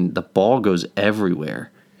weird, and the ball goes everywhere.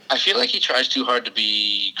 I feel like he tries too hard to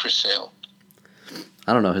be Chris Sale.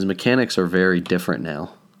 I don't know. His mechanics are very different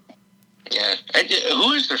now. Yeah.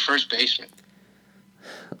 Who is their first baseman?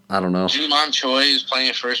 I don't know. Jumon Choi is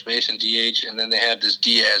playing first base and DH, and then they have this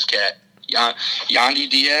Diaz cat. Yandy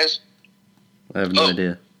Diaz? I have no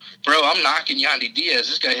idea. Bro, I'm knocking Yandy Diaz.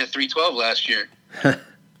 This guy hit 312 last year. Who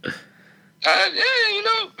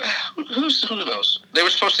knows? They were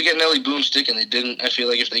supposed to get Nelly Boomstick, and they didn't. I feel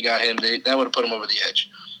like if they got him, that would have put him over the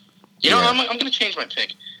edge. I'm going to change my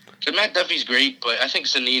pick. Because Matt Duffy's great, but I think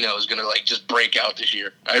Zunino is going to, just break out this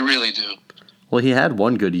year. I really do. Well, he had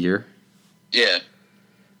one good year. Yeah.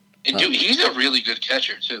 And, dude, he's a really good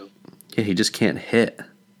catcher, too. Yeah, he just can't hit.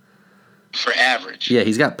 For average. Yeah,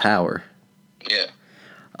 he's got power. Yeah.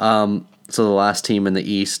 So the last team in the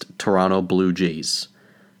East, Toronto Blue Jays.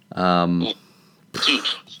 Dude,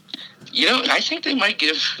 I think they might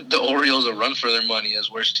give the Orioles a run for their money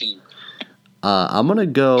as worst team. I'm gonna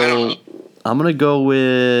go. I don't know. I'm gonna go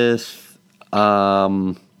with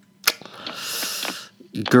Teoscar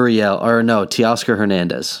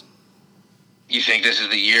Hernandez. You think this is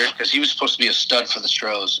the year? Because he was supposed to be a stud for the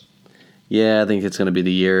Stros. Yeah, I think it's gonna be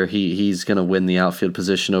the year. He's gonna win the outfield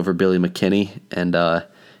position over Billy McKinney, and I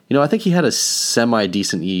think he had a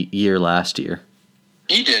semi-decent year last year.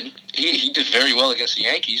 He did. He did very well against the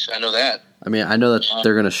Yankees. I know that. I mean, I know that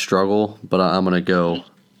they're gonna struggle, but I'm gonna go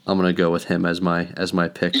with him as my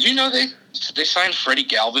pick. Did you know they signed Freddie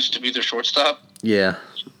Galvis to be their shortstop? Yeah.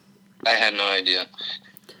 I had no idea.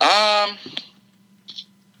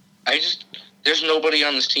 There's nobody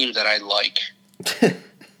on this team that I like.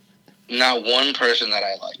 Not one person that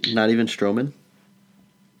I like. Not even Stroman?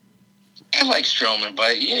 I like Stroman,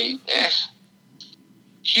 but I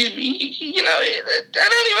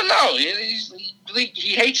don't even know.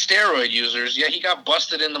 He hates steroid users. Yeah, he got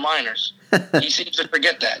busted in the minors. He seems to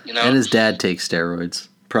forget that, And his dad takes steroids,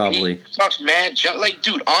 probably. He talks mad junk.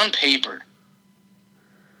 Dude, on paper,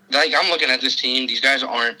 I'm looking at this team. These guys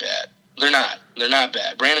aren't bad. They're not. They're not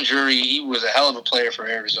bad. Brandon Drury, he was a hell of a player for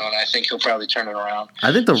Arizona. I think he'll probably turn it around.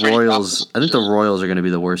 I think the Royals are going to be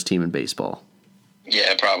the worst team in baseball.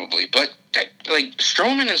 Yeah, probably. But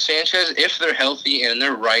Stroman and Sanchez, if they're healthy and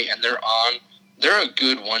they're right and they're on, they're a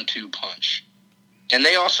good 1-2 punch. And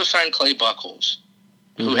they also signed Clay Buchholz,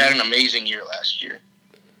 who had an amazing year last year.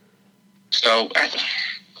 So I'm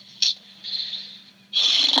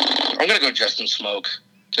going to go Justin Smoke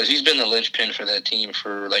because he's been the linchpin for that team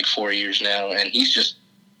for 4 years now, and he's just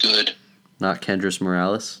good. Not Kendrys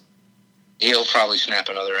Morales? He'll probably snap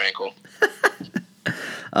another ankle.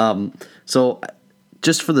 So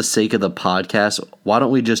just for the sake of the podcast, why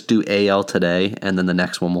don't we just do AL today, and then the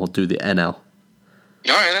next one we'll do the NL? All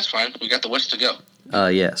right, that's fine. We got the West to go.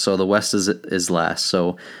 Yeah, so the West is last.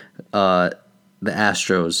 So the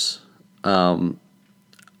Astros.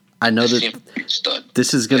 I know that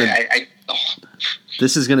this is gonna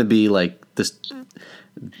this is gonna be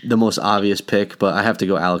the most obvious pick, but I have to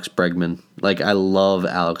go Alex Bregman. I love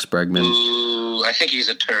Alex Bregman. Ooh, I think he's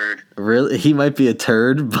a turd. Really, he might be a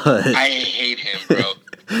turd, but I hate him, bro.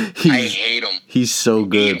 I hate him. He's so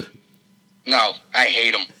good. No, I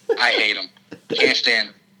hate him. Can't stand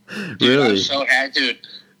him. Dude, Really?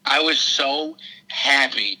 I was so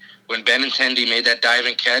happy when Benintendi made that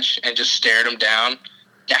diving catch and just stared him down.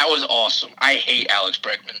 That was awesome. I hate Alex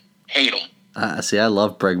Bregman. Hate him. See, I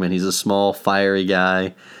love Bregman. He's a small, fiery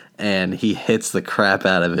guy, and he hits the crap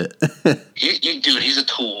out of it. Dude, he's a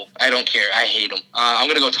tool. I don't care. I hate him. I'm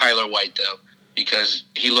going to go Tyler White, though, because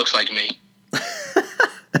he looks like me.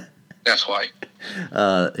 That's why.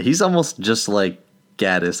 He's almost just like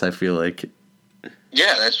Gaddis, I feel like.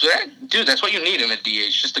 Yeah, that's what you need in a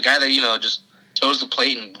DH. Just a guy that, just toes the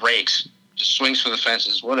plate and rakes. Just swings for the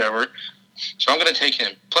fences, whatever. So I'm going to take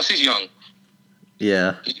him. Plus, he's young.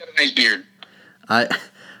 Yeah. He's got a nice beard. I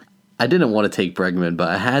didn't want to take Bregman, but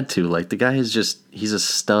I had to. The guy he's a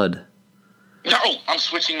stud. No, I'm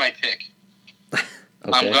switching my pick. Okay.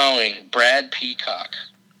 I'm going Brad Peacock.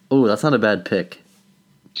 Oh, that's not a bad pick.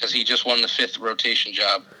 Because he just won the 5th rotation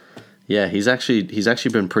job. Yeah, he's actually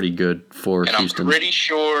been pretty good for and Houston. I'm pretty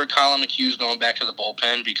sure Colin McHugh's going back to the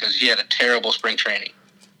bullpen because he had a terrible spring training.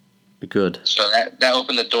 Good. So that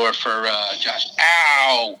opened the door for Josh.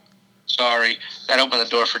 Ow! Sorry. That opened the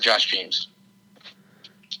door for Josh James.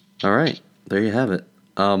 All right. There you have it.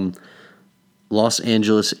 Los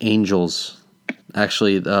Angeles Angels.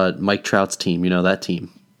 Actually, Mike Trout's team. You know that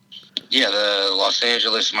team. Yeah, the Los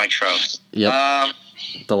Angeles Mike Trout. Yep.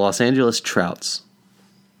 The Los Angeles Trouts.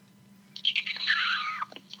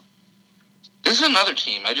 This is another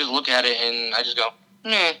team. I just look at it and I just go,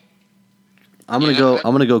 meh. I'm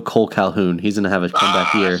gonna go Cole Calhoun. He's gonna have a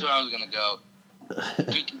comeback year. That's where I was gonna go.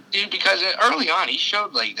 Dude, because early on he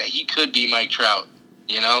showed that he could be Mike Trout.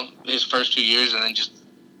 His first 2 years, and then just.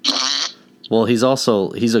 Well, he's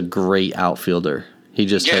a great outfielder. He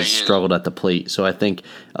just has struggled at the plate. So I think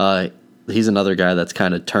he's another guy that's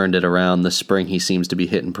kind of turned it around this spring. He seems to be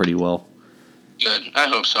hitting pretty well. Good. I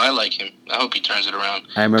hope so. I like him. I hope he turns it around.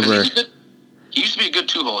 I remember. He used to be a good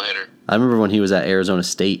 2-hole hitter. I remember when he was at Arizona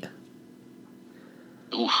State.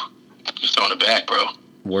 Oof. You're throwing it back, bro.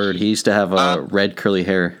 Word. He used to have red curly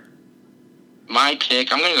hair. My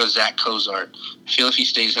pick, I'm going to go Zach Cozart. I feel if he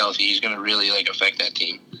stays healthy, he's going to really affect that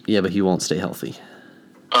team. Yeah, but he won't stay healthy.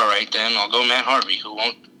 All right, then I'll go Matt Harvey,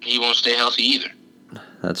 he won't stay healthy either.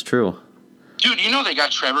 That's true. Dude, you know they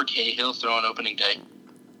got Trevor Cahill throwing opening day?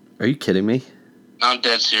 Are you kidding me? I'm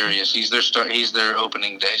dead serious. He's their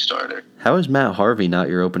opening day starter. How is Matt Harvey not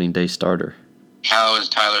your opening day starter? How is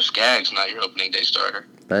Tyler Skaggs not your opening day starter?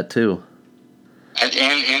 That too. And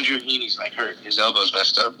Andrew Heaney's hurt. His elbow's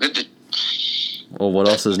messed up. Well, what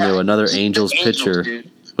else is new? Another Angels pitcher.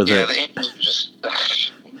 The Angels just...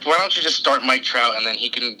 Why don't you just start Mike Trout and then he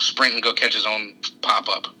can sprint and go catch his own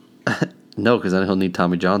pop-up? No, because then he'll need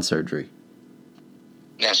Tommy John surgery.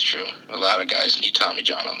 That's true. A lot of guys need Tommy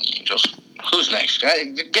John on the Angels. Who's next?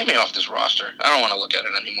 Get me off this roster. I don't want to look at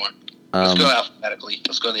it anymore. Let's go alphabetically.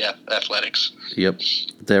 Let's go the Athletics. Yep.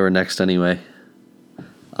 They were next anyway.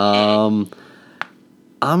 I'm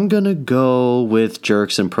going to go with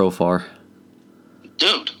Jerks and Profar.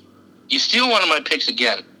 Dude, you steal one of my picks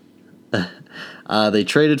again. They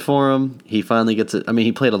traded for him. He finally gets it. I mean,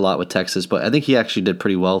 he played a lot with Texas, but I think he actually did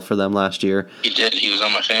pretty well for them last year. He did. He was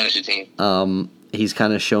on my fantasy team. He's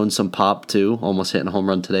kind of shown some pop, too. Almost hitting a home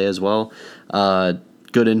run today as well.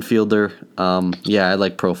 Good infielder. Yeah, I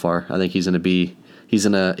like Profar. I think he's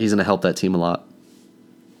gonna help that team a lot.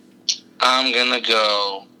 I'm gonna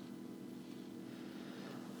go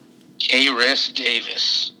K-Ris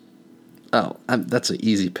Davis. Oh, that's an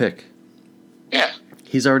easy pick. Yeah.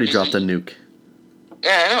 He's already dropped a nuke.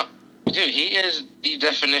 Yeah, I know. Dude, he is the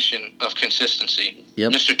definition of consistency.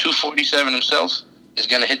 Yep. Mr. 247 himself is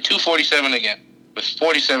going to hit 247 again with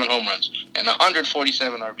 47 home runs and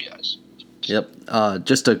 147 RBIs. Yep.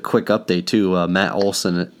 Just a quick update, too. Matt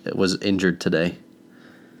Olson was injured today.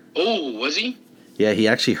 Oh, was he? Yeah, he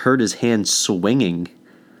actually hurt his hand swinging.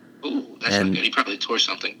 Ooh, that's not good. He probably tore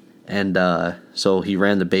something. And so he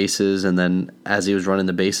ran the bases, and then as he was running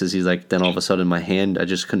the bases, he's like, then all of a sudden my hand, I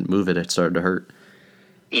just couldn't move it. It started to hurt.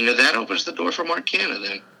 You know, that opens the door for Mark Canha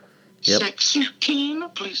then. Yep. Sexy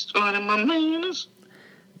Canha, please start in my manners.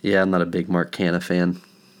 Yeah, I'm not a big Mark Canha fan.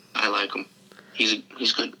 I like him. He's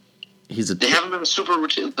good. They have him in a super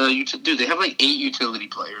dude. They have 8 utility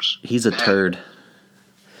players. He's a turd.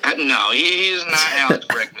 No, he is not Alex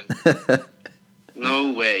Bregman.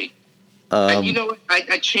 No way. You know what?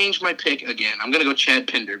 I changed my pick again. I'm going to go Chad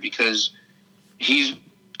Pinder because he's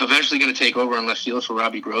eventually going to take over on left field for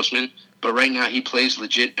Robbie Grossman. But right now he plays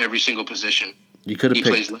legit every single position. He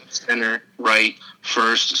plays left, center, right,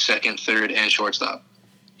 first, second, third, and shortstop.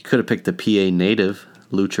 You could have picked the PA native,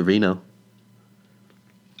 Lou Trevino.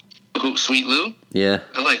 Who, Sweet Lou? Yeah.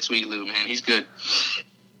 I like Sweet Lou, man. He's good.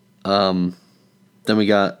 Then we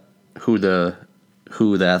got who the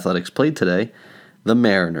Athletics played today. The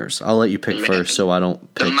Mariners. I'll let you pick first so I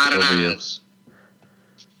don't pick over you.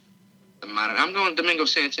 I'm going Domingo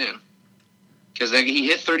Santana. Because he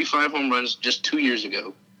hit 35 home runs just 2 years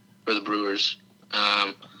ago for the Brewers.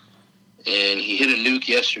 And he hit a nuke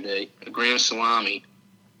yesterday, a grand salami.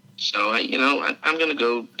 So, I'm going to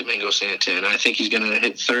go Domingo Santana. I think he's going to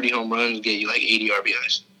hit 30 home runs and get you 80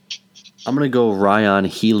 RBIs. I'm going to go Ryan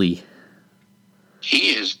Healy.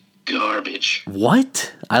 He is garbage.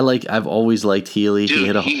 What? I've always liked Healy.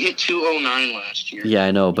 Dude, he hit 209 last year. Yeah,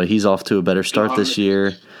 I know, but he's off to a better start this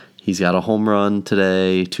year. He's got a home run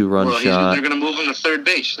today, 2-run shot. They're going to move him to third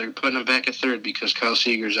base. They're putting him back at third because Kyle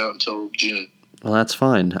Seager's out until June. Well, that's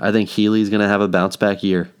fine. I think Healy's going to have a bounce-back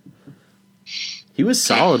year. He was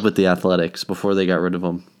solid with the Athletics before they got rid of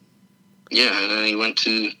him. Yeah, and then he went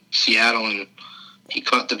to Seattle and he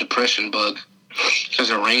caught the depression bug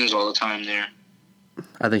because it rains all the time there.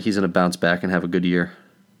 I think he's going to bounce back and have a good year.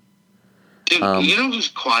 Dude, you know who's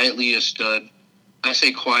quietly a stud? I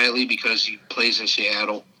say quietly because he plays in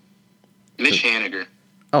Seattle. Mitch Haniger.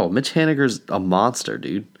 Oh, Mitch Haniger's a monster,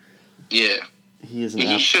 dude. Yeah. He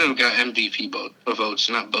should have got MVP votes,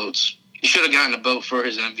 not boats. He should have gotten a vote for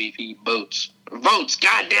his MVP votes. Votes!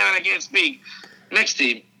 God damn it, I can't speak. Next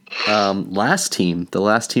team. The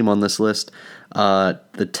last team on this list,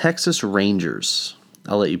 the Texas Rangers.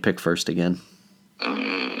 I'll let you pick first again.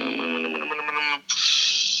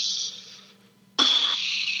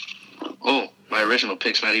 Oh, my original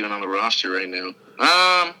pick's not even on the roster right now.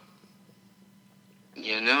 I'm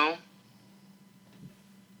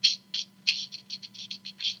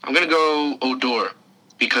going to go Odor.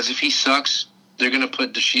 Because if he sucks, they're going to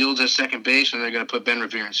put DeShields at second base and they're going to put Ben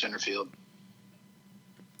Revere in center field.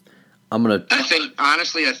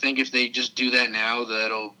 I think if they just do that now,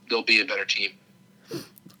 they'll be a better team.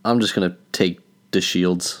 I'm just gonna take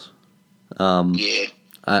DeShields.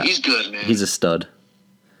 He's good, man. He's a stud.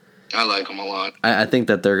 I like him a lot. I think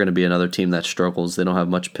that they're going to be another team that struggles. They don't have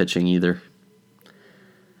much pitching either.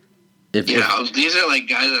 These are like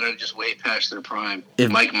guys that are just way past their prime.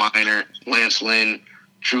 Mike Minor, Lance Lynn,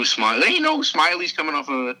 Drew Smiley. You know Smiley's coming off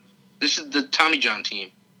this is the Tommy John team.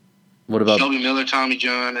 What about Shelby Miller, Tommy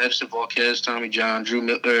John, Edson Volquez, Tommy John,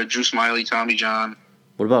 Drew Smiley, Tommy John.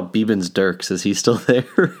 What about Beebens Dirks? Is he still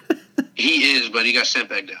there? He is, but he got sent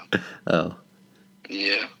back down. Oh.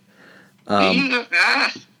 Yeah.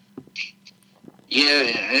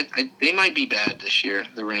 They might be bad this year,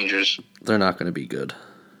 the Rangers. They're not going to be good.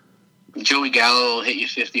 Joey Gallo will hit you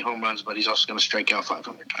 50 home runs, but he's also going to strike out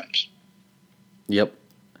 500 times. Yep.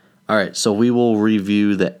 All right, so we will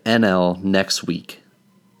review the NL next week.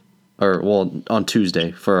 On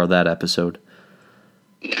Tuesday for that episode.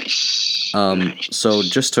 Nice. So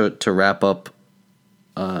just to wrap up,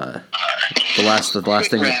 the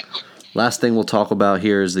last thing we'll talk about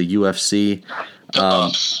here is the UFC.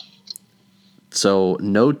 So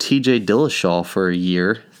no TJ Dillashaw for a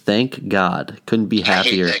year. Thank God. Couldn't be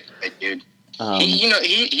happier. I hate that guy, dude.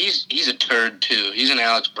 He's a turd too. He's an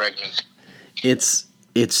Alex Bregman.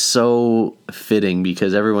 It's so fitting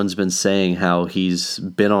because everyone's been saying how he's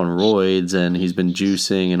been on roids and he's been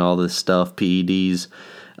juicing and all this stuff, PEDs.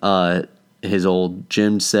 His old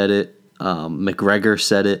gym said it. McGregor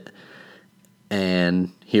said it.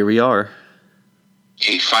 And here we are.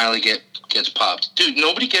 He finally gets popped. Dude,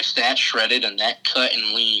 nobody gets that shredded and that cut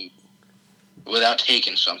and lean without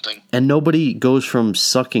taking something. And nobody goes from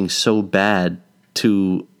sucking so bad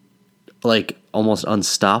to, like, almost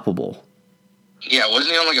unstoppable. Yeah,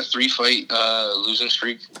 wasn't he on, like, a 3-fight losing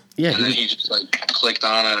streak? Yeah. And then he just, like, clicked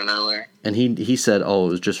on out of nowhere. And he said, it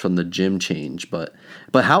was just from the gym change. But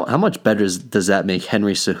how much better does that make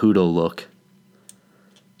Henry Cejudo look?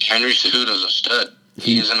 Henry Cejudo's a stud.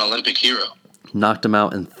 He is an Olympic hero. Knocked him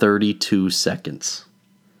out in 32 seconds.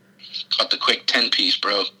 Caught the quick 10-piece,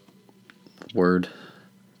 bro. Word.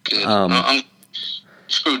 Good. I'm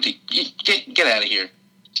screwed. Get out of here,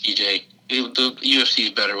 TJ. The UFC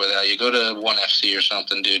is better without you. Go to ONE FC or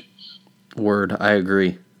something, dude. Word. I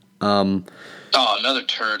agree. Another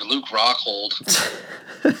turd. Luke Rockhold.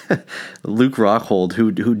 Luke Rockhold,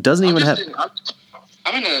 who doesn't even have...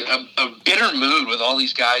 I'm in a bitter mood with all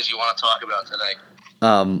these guys you want to talk about today.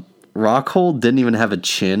 Rockhold didn't even have a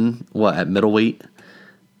chin, at middleweight?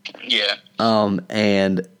 Yeah.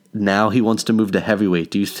 And now he wants to move to heavyweight.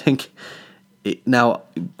 Do you think... Now,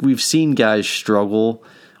 we've seen guys struggle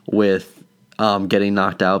with getting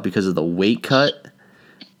knocked out because of the weight cut.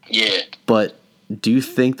 Yeah. But do you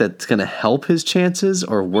think that's going to help his chances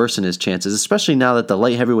or worsen his chances, especially now that the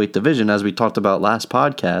light heavyweight division, as we talked about last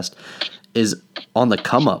podcast, is on the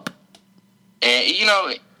come up?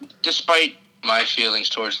 And, despite my feelings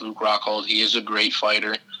towards Luke Rockhold, he is a great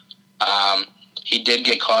fighter. He did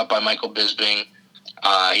get caught by Michael Bisping.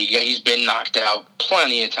 He's been knocked out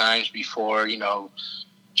plenty of times before,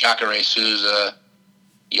 Jacare Souza,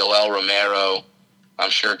 Yoel Romero. I'm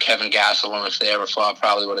sure Kevin Gastelum, if they ever fought,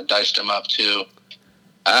 probably would have diced him up too.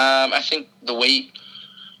 I think the weight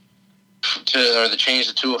the change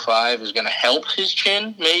to 205 is going to help his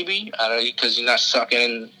chin, maybe, because he's not sucking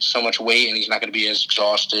in so much weight and he's not going to be as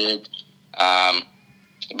exhausted.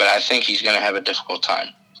 But I think he's going to have a difficult time.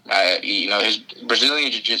 His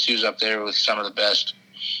Brazilian Jiu-Jitsu is up there with some of the best,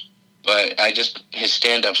 but his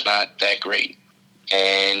stand-up's not that great.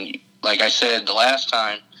 And like I said the last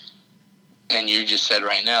time, and you just said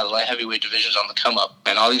right now, the light heavyweight division's on the come up,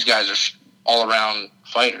 and all these guys are all-around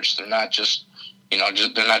fighters. They're not just, they're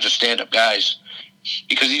not just stand-up guys,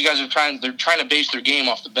 because these guys they're trying to base their game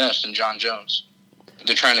off the best in John Jones.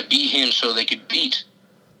 They're trying to beat him so they could beat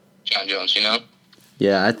John Jones.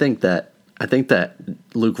 Yeah, I think that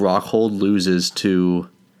Luke Rockhold loses to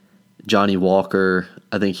Johnny Walker.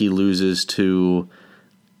 I think he loses to.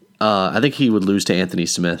 I think he would lose to Anthony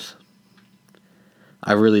Smith.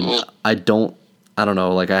 I don't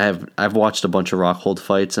know. Like I've watched a bunch of Rockhold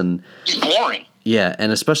fights and he's boring. Yeah,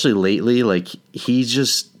 and especially lately, like he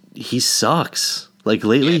sucks. Like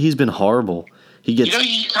lately, he's been horrible. He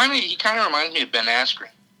kind of reminds me of Ben Askren.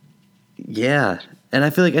 Yeah, and I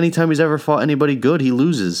feel like anytime he's ever fought anybody good, he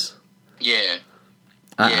loses. Yeah.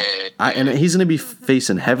 And he's going to be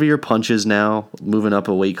facing heavier punches now, moving up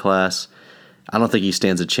a weight class. I don't think he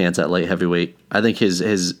stands a chance at light heavyweight. I think his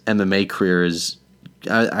MMA career is.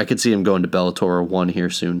 I could see him going to Bellator or ONE here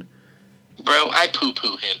soon. Bro, I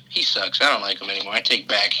poo-poo him. He sucks. I don't like him anymore. I take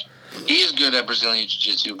back. He is good at Brazilian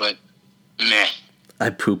Jiu-Jitsu, but meh. I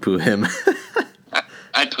poo-poo him.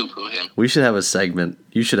 I poo-poo him. We should have a segment.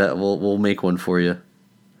 You should have. We'll make one for you.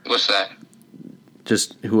 What's that?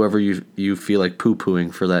 Just whoever you feel like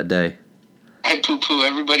poo-pooing for that day. I poo-poo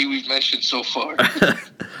everybody we've mentioned so far.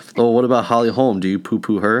 Well, what about Holly Holm? Do you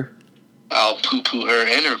poo-poo her? I'll poo-poo her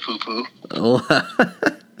and her poo-poo.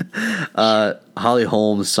 Holly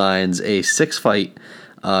Holm signs a 6-fight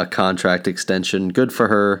contract extension. Good for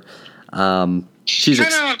her. She's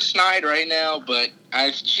kind of on snide right now, but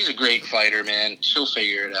she's a great fighter, man. She'll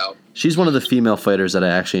figure it out. She's one of the female fighters that I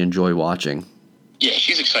actually enjoy watching. Yeah,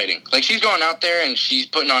 she's exciting. Like, she's going out there and she's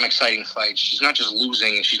putting on exciting fights. She's not just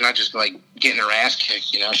losing, and she's not just, like, getting her ass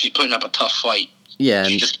kicked, you know? She's putting up a tough fight. Yeah,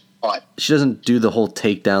 she and just fought. She doesn't do the whole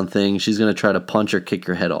takedown thing. She's going to try to punch or kick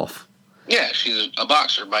your head off. Yeah, she's a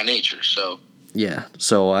boxer by nature, so. Yeah,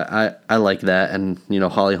 so I like that, and,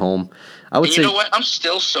 Holly Holm. I would say, you know what? I'm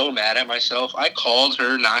still so mad at myself. I called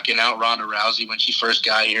her knocking out Ronda Rousey when she first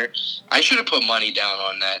got here. I should have put money down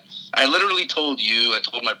on that. I literally told you, I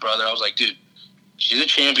told my brother, I was like, dude, she's a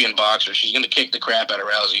champion boxer. She's going to kick the crap out of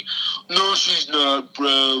Rousey. No, she's not,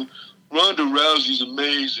 bro. Ronda Rousey's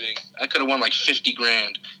amazing. I could have won like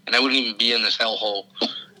 $50,000, and I wouldn't even be in this hellhole.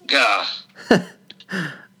 Gah.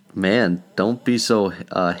 Man, don't be so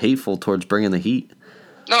hateful towards bringing the heat.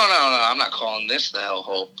 No. I'm not calling this the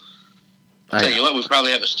hellhole. I'll tell you what, we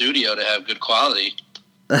probably have a studio to have good quality.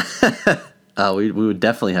 We would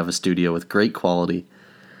definitely have a studio with great quality.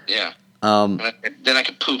 Yeah. Then I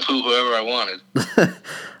could poo-poo whoever I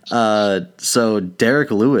wanted. So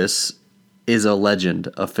Derek Lewis is a legend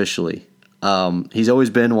officially. He's always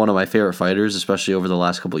been one of my favorite fighters, especially over the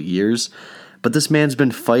last couple of years. But this man's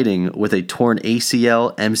been fighting with a torn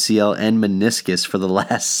ACL, MCL, and meniscus for the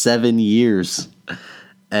last 7 years.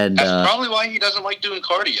 And that's probably why he doesn't like doing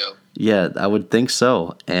cardio. Yeah, I would think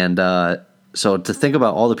so. And so to think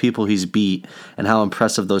about all the people he's beat and how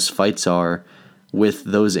impressive those fights are with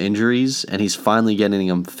those injuries, and he's finally getting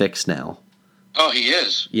them fixed now. Oh, he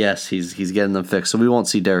is? Yes, he's getting them fixed. So we won't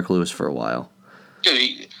see Derek Lewis for a while.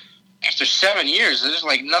 Dude, after 7 years, there's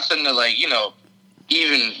like nothing to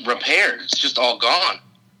even repair. It's just all gone.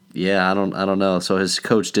 Yeah, I don't know. So his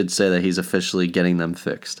coach did say that he's officially getting them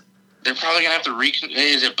fixed. They're probably gonna have to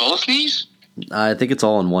is it both knees? I think it's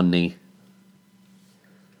all in one knee.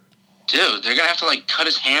 Dude, they're gonna have to cut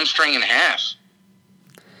his hamstring in half.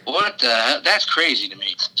 What the hell? That's crazy to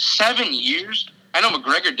me. 7 years? I know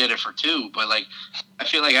McGregor did it for 2, but I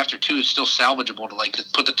feel like after 2 it's still salvageable to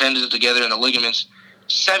put the tendons together and the ligaments.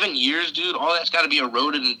 7 years, dude, all that's got to be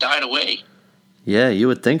eroded and died away. Yeah, you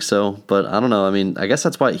would think so, but I don't know. I mean, I guess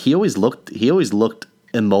that's why he always looked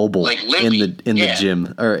immobile in the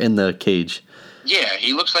gym or in the cage. Yeah,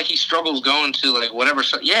 he looks like he struggles going to whatever.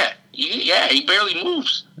 He barely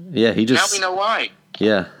moves. Yeah, he just. Now we know why.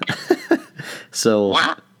 Yeah. So.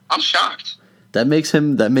 Wow, I'm shocked. That makes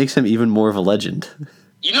him even more of a legend.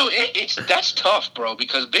 That's tough, bro.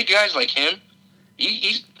 Because big guys like him,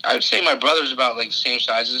 he's. I would say my brother's about the same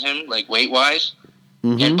size as him, weight wise.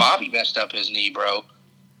 Mm-hmm. And Bobby messed up his knee, bro.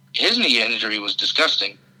 His knee injury was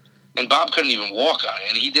disgusting. And Bob couldn't even walk on it.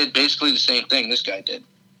 And he did basically the same thing this guy did.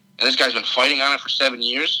 And this guy's been fighting on it for 7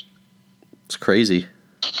 years. It's crazy.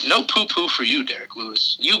 No poo-poo for you, Derek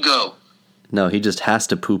Lewis. You go. No, he just has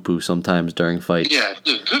to poo-poo sometimes during fights. Yeah,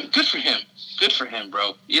 dude, good for him. Good for him,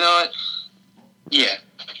 bro. You know what? Yeah.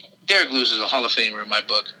 Derek Lewis is a Hall of Famer in my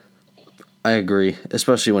book. I agree,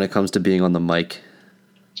 especially when it comes to being on the mic.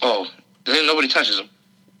 Oh, nobody touches him.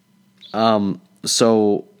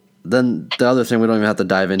 So then the other thing, we don't even have to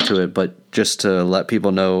dive into it, but just to let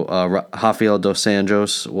people know, Rafael dos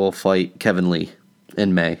Anjos will fight Kevin Lee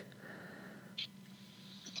in May.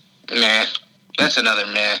 Nah, that's another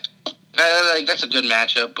meh. That's a good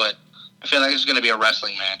matchup, but I feel like it's going to be a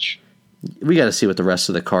wrestling match. We got to see what the rest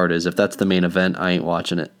of the card is. If that's the main event, I ain't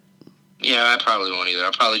watching it. Yeah, I probably won't either.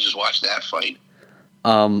 I'll probably just watch that fight.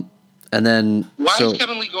 And then... Why is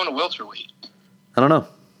Kevin Lee going to welterweight? I don't know.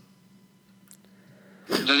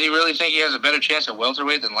 Does he really think he has a better chance at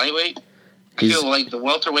welterweight than lightweight? I feel like the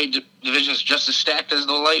welterweight division is just as stacked as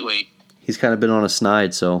the lightweight. He's kind of been on a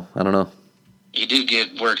snide, so I don't know. He did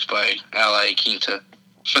get worked by Ally Quinta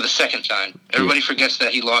for the second time. Everybody forgets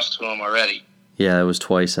that he lost to him already. Yeah, it was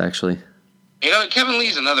twice, actually. Kevin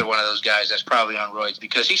Lee's another one of those guys that's probably on roids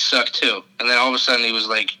because he sucked too. And then all of a sudden he was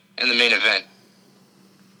in the main event.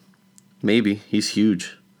 Maybe. He's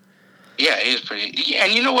huge. Yeah, he is pretty. Yeah,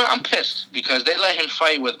 and you know what? I'm pissed because they let him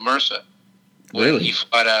fight with Mercer. Really? When he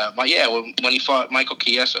fought, when he fought Michael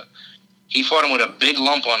Chiesa. He fought him with a big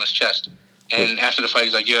lump on his chest. And after the fight,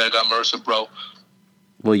 he's like, yeah, I got Mercer, bro.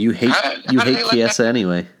 Well, you hate Chiesa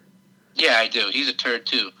anyway. Yeah, I do. He's a turd,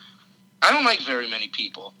 too. I don't like very many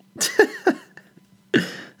people.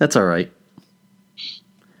 That's all right.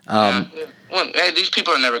 Hey, these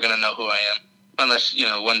people are never going to know who I am. Unless,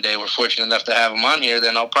 one day we're fortunate enough to have them on here,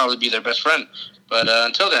 then I'll probably be their best friend. But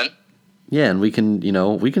until then. Yeah, and we can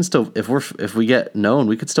still, if we get known,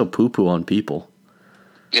 we could still poo-poo on people.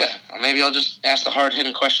 Yeah, or maybe I'll just ask the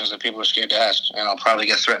hard-hitting questions that people are scared to ask, and I'll probably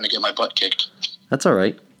get threatened to get my butt kicked. That's all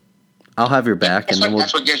right. I'll have your back.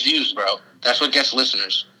 That's what gets views, bro. That's what gets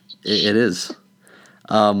listeners. It is.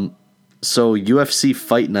 So UFC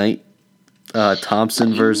Fight Night,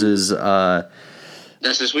 Thompson versus... That's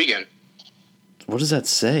this weekend. What does that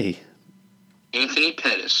say? Anthony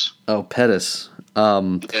Pettis. Oh, Pettis.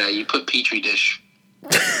 Yeah, you put Petri dish.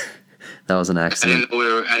 That was an accident.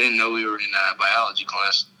 I didn't know we were in biology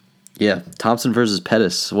class. Yeah, Thompson versus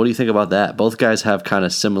Pettis. What do you think about that? Both guys have kind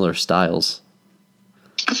of similar styles.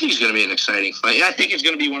 I think it's going to be an exciting fight. I think it's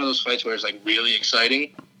going to be one of those fights where it's like really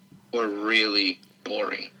exciting or really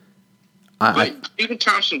boring. But even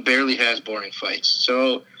Thompson barely has boring fights,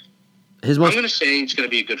 so I'm going to say it's going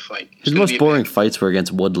to be a good fight. His most boring fights were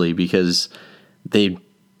against Woodley because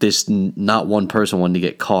not one person wanted to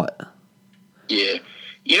get caught. Yeah.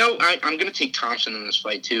 I'm going to take Thompson in this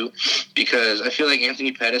fight, too, because I feel like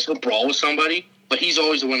Anthony Pettis, he'll brawl with somebody, but he's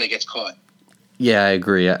always the one that gets caught. Yeah, I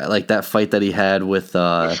agree. Like that fight that he had with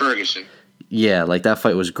Ferguson. Yeah, like that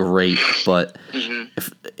fight was great, but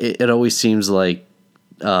it always seems like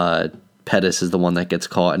Pettis is the one that gets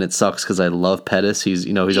caught, and it sucks because I love Pettis. He's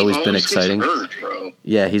always been exciting. Hurt, bro.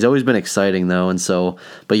 Yeah, he's always been exciting though, and so.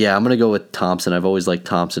 But yeah, I'm gonna go with Thompson. I've always liked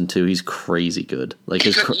Thompson too. He's crazy good. Like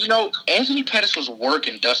Anthony Pettis was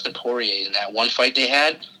working Dustin Poirier in that one fight they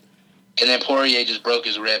had, and then Poirier just broke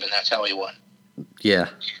his rib, and that's how he won. Yeah,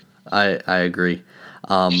 I agree.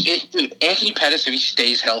 Dude, Anthony Pettis, if he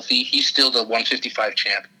stays healthy, he's still the 155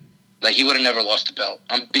 champ. Like he would have never lost the belt.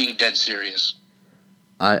 I'm being dead serious.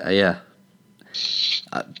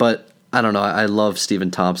 But I don't know. I love Stephen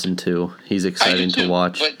Thompson too. He's exciting to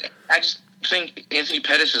watch. But I just think Anthony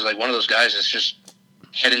Pettis is like one of those guys that's just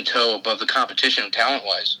head and toe above the competition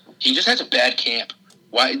talent-wise. He just has a bad camp.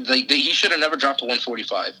 Why? He should have never dropped to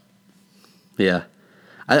 145. Yeah,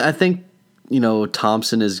 I think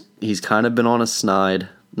Thompson he's kind of been on a snide.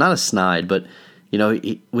 Not a snide, but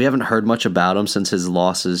we haven't heard much about him since his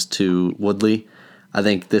losses to Woodley. I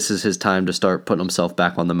think this is his time to start putting himself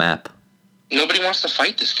back on the map. Nobody wants to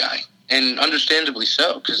fight this guy, and understandably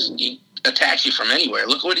so, because he attacks you from anywhere.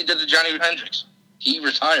 Look what he did to Johnny Hendricks. He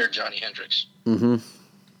retired Johnny Hendricks. Mm-hmm.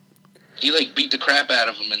 He, beat the crap out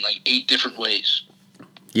of him in, 8 different ways.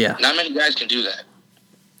 Yeah. Not many guys can do that.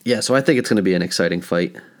 Yeah, so I think it's going to be an exciting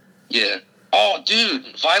fight. Yeah. Oh,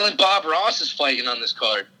 dude, Violent Bob Ross is fighting on this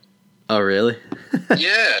card. Oh, really?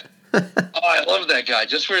 Yeah. I love that guy,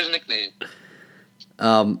 just for his nickname.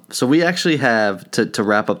 So we actually have, to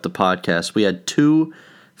wrap up the podcast, we had 2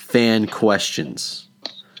 fan questions.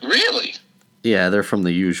 Really? Yeah, they're from the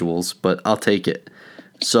usuals, but I'll take it.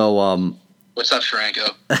 So, what's up,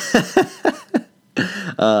 Franco?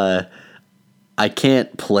 I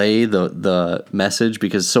can't play the message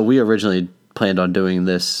because, we originally planned on doing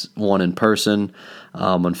this one in person.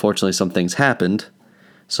 Unfortunately, some things happened,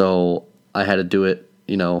 so I had to do it,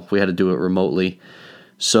 we had to do it remotely.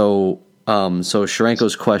 So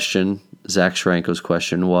Sharenko's question, Zach Sharenko's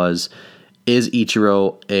question was, is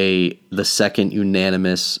Ichiro the second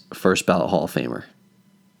unanimous first ballot Hall of Famer?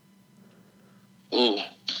 Ooh.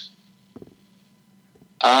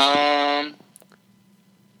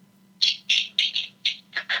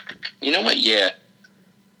 You know what? Yeah.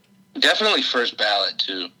 Definitely first ballot,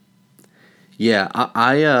 too. Yeah,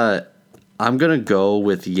 I'm going to go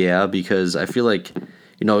with because I feel like,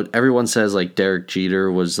 everyone says, Derek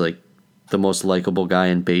Jeter was, the most likable guy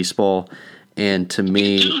in baseball, and to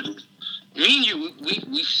me... Dude, me and you,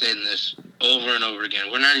 we've said this over and over again.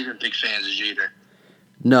 We're not even big fans of Jeter.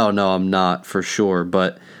 No, I'm not, for sure,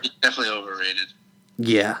 but... He's definitely overrated.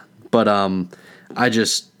 Yeah, but I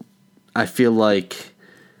feel like,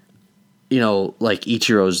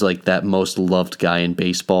 Ichiro's, that most loved guy in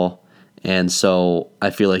baseball, and so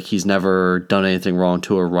I feel like he's never done anything wrong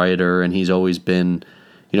to a writer, and he's always been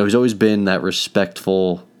that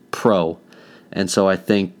respectful pro. And so I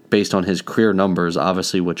think based on his career numbers,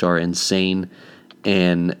 obviously, which are insane,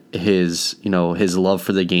 and his love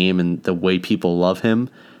for the game and the way people love him,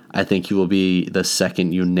 I think he will be the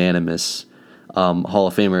second unanimous Hall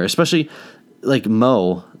of Famer, especially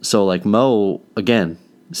Mo. So Mo, again,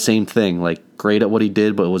 same thing, great at what he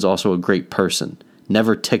did, but was also a great person.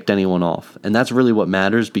 Never ticked anyone off. And that's really what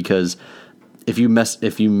matters, because if you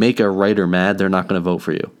make a writer mad, they're not going to vote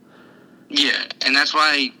for you. Yeah, and that's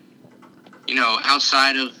why,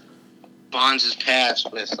 outside of Bonds'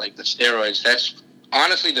 past with like the steroids. That's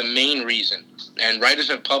honestly the main reason. And writers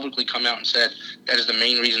have publicly come out and said that is the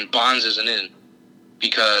main reason Bonds isn't in,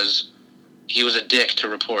 because he was a dick to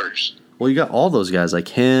reporters. Well, you got all those guys like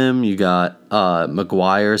him. You got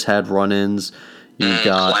McGuire's had run-ins. You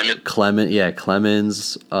got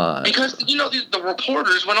Clemens. Because the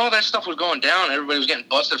reporters, when all that stuff was going down, everybody was getting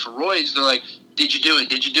busted for roids. They're like, "Did you do it?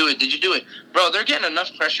 Did you do it? Did you do it?" Bro, they're getting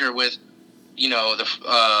enough pressure with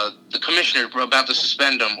the commissioner about to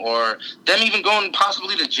suspend them, or them even going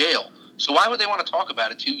possibly to jail. So why would they want to talk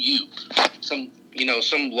about it to you, some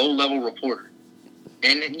low-level reporter?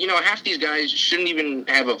 And half these guys shouldn't even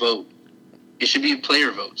have a vote. It should be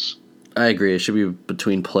player votes. I agree. It should be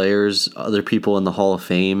between players, other people in the Hall of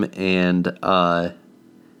Fame, and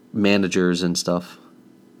managers and stuff.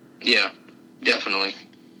 Yeah, definitely.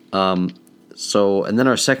 So, and then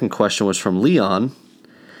our second question was from Leon.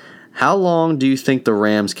 How long do you think the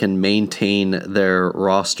Rams can maintain their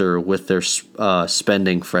roster with their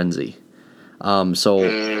spending frenzy?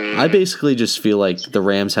 I basically just feel like the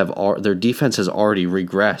Rams their defense has already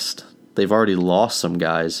regressed. They've already lost some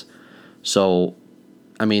guys. So,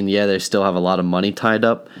 I mean, yeah, they still have a lot of money tied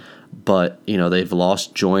up, but, they've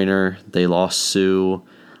lost Joyner, they lost Sue,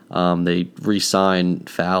 they re-signed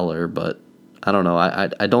Fowler, but I don't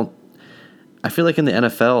know. I feel like in the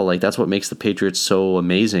NFL, like, that's what makes the Patriots so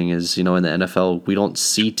amazing is, in the NFL, we don't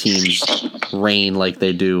see teams reign like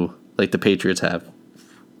they do, like the Patriots have.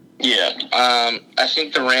 Yeah. I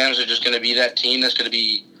think the Rams are just going to be that team that's going to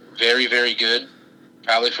be very, very good,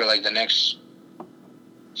 probably for, like, the next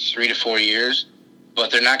 3 to 4 years,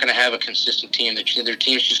 but they're not going to have a consistent team. Their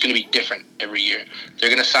team's just going to be different every year. They're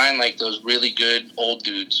going to sign, like, those really good old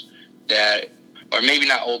dudes or maybe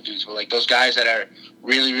not old dudes, but, like, those guys that are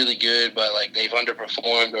really, really good, but, like, they've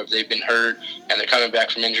underperformed or if they've been hurt and they're coming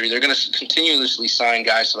back from injury. They're going to continuously sign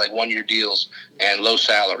guys to, like, one-year deals and low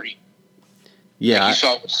salary. Yeah. Like you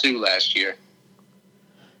saw with Sue last year.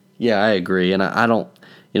 Yeah, I agree. And I don't,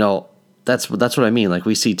 that's what I mean. Like,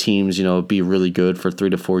 we see teams, be really good for 3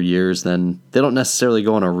 to 4 years, then they don't necessarily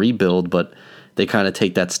go on a rebuild, but they kind of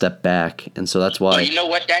take that step back. And so that's why. But you know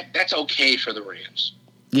what? That's okay for the Rams.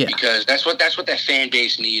 Yeah. Because that's what that fan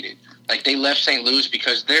base needed. Like, they left St. Louis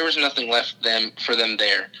because there was nothing left for them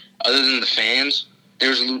there. Other than the fans, there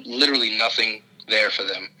was literally nothing there for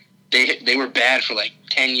them. They were bad for, like,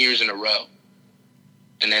 10 years in a row.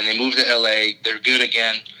 And then they moved to L.A. They're good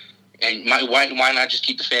again. And why not just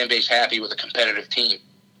keep the fan base happy with a competitive team?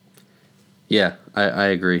 Yeah, I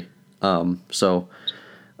agree. But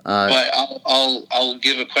I'll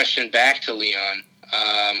give a question back to Leon.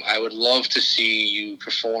 I would love to see you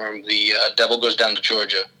perform the Devil Goes Down to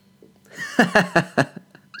Georgia.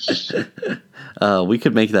 We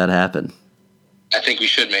could make that happen. I think we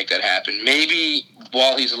should make that happen. Maybe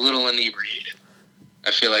while he's a little inebriated.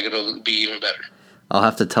 I feel like it'll be even better. I'll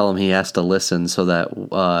have to tell him he has to listen so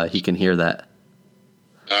that he can hear that.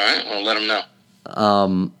 All right, well, let him know.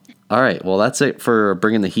 All right, well, that's it for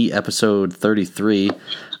Bringing the Heat, episode 33.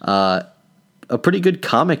 A pretty good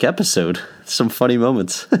comic episode. Some funny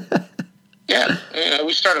moments. Yeah,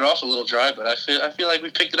 we started off a little dry, but I feel like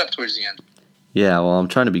we picked it up towards the end. Yeah, well, I'm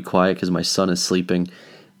trying to be quiet because my son is sleeping,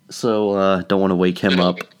 so don't want to wake him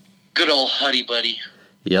up. Good old Huddy Buddy.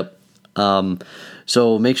 Yep.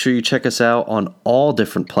 So make sure you check us out on all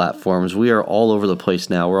different platforms. We are all over the place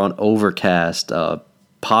now. We're on Overcast,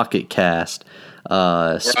 Pocket Cast,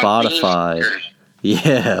 Spotify,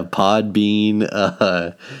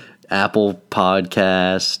 Podbean, Apple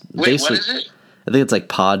Podcast. Wait, basically, what is it? I think it's like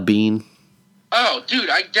Podbean. Oh, dude,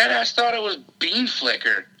 I deadass thought it was Bean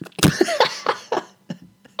Flicker.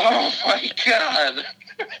 Oh my god!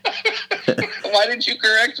 Why didn't you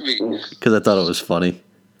correct me? Because I thought it was funny.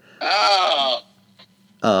 Oh.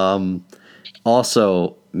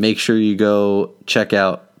 Also, make sure you go check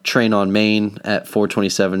out Train on Main at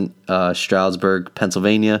 427 Stroudsburg,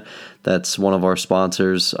 Pennsylvania. That's one of our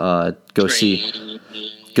sponsors. Go see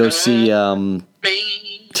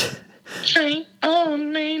Train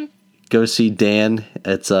on Main. Go see Dan.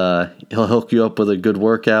 It's he'll hook you up with a good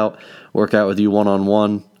workout with you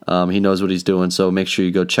one-on-one. He knows what he's doing, so make sure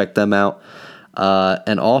you go check them out.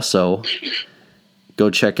 And also,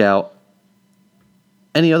 go check out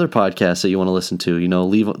any other podcasts that you want to listen to.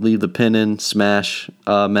 Leave the pin in, smash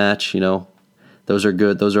match. Those are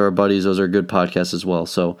good. Those are our buddies. Those are good podcasts as well.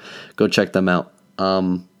 So go check them out.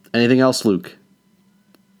 Anything else, Luke?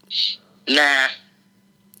 Nah.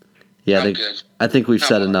 Yeah, good. I think we've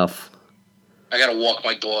said enough. I gotta walk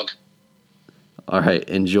my dog. All right,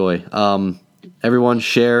 enjoy. Everyone,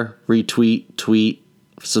 share, retweet, tweet,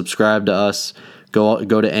 subscribe to us. Go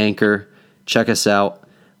to Anchor, check us out.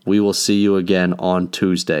 We will see you again on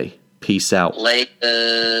Tuesday. Peace out.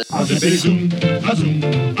 Later. We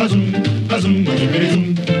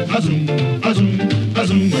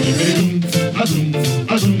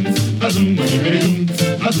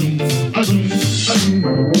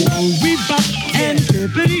bop and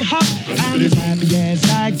hippity hop. I'm as happy as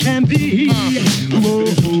I can be.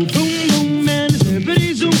 Whoa, boom, boom, and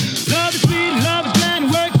hippity zoom. Love is sweet, love is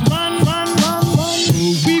grand, works one.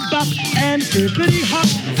 We bop and hippity hop.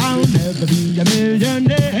 I'll never be a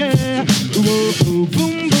millionaire. Whoa,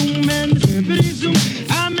 boom, boom, and hippity zoom.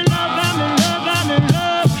 I'm in love, I'm in love, I'm in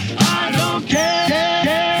love. I don't care.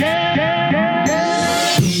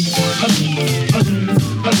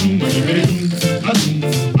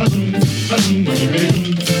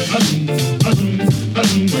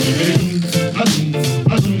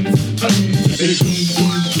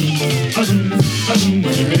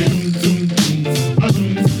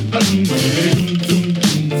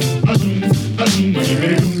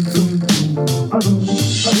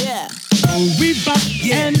 We bop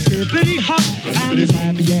and hippity hop. I'm as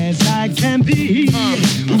happy as I can be.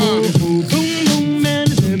 Whoa, boom, boom, and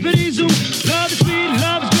hippity zoom. Love is sweet,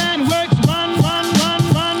 love is grand, works one.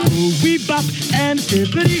 We bop and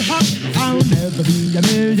hippity hop. I'll never be a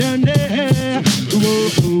millionaire.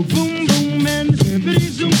 Whoa, boom, boom, and hippity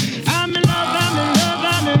zoom. I'm in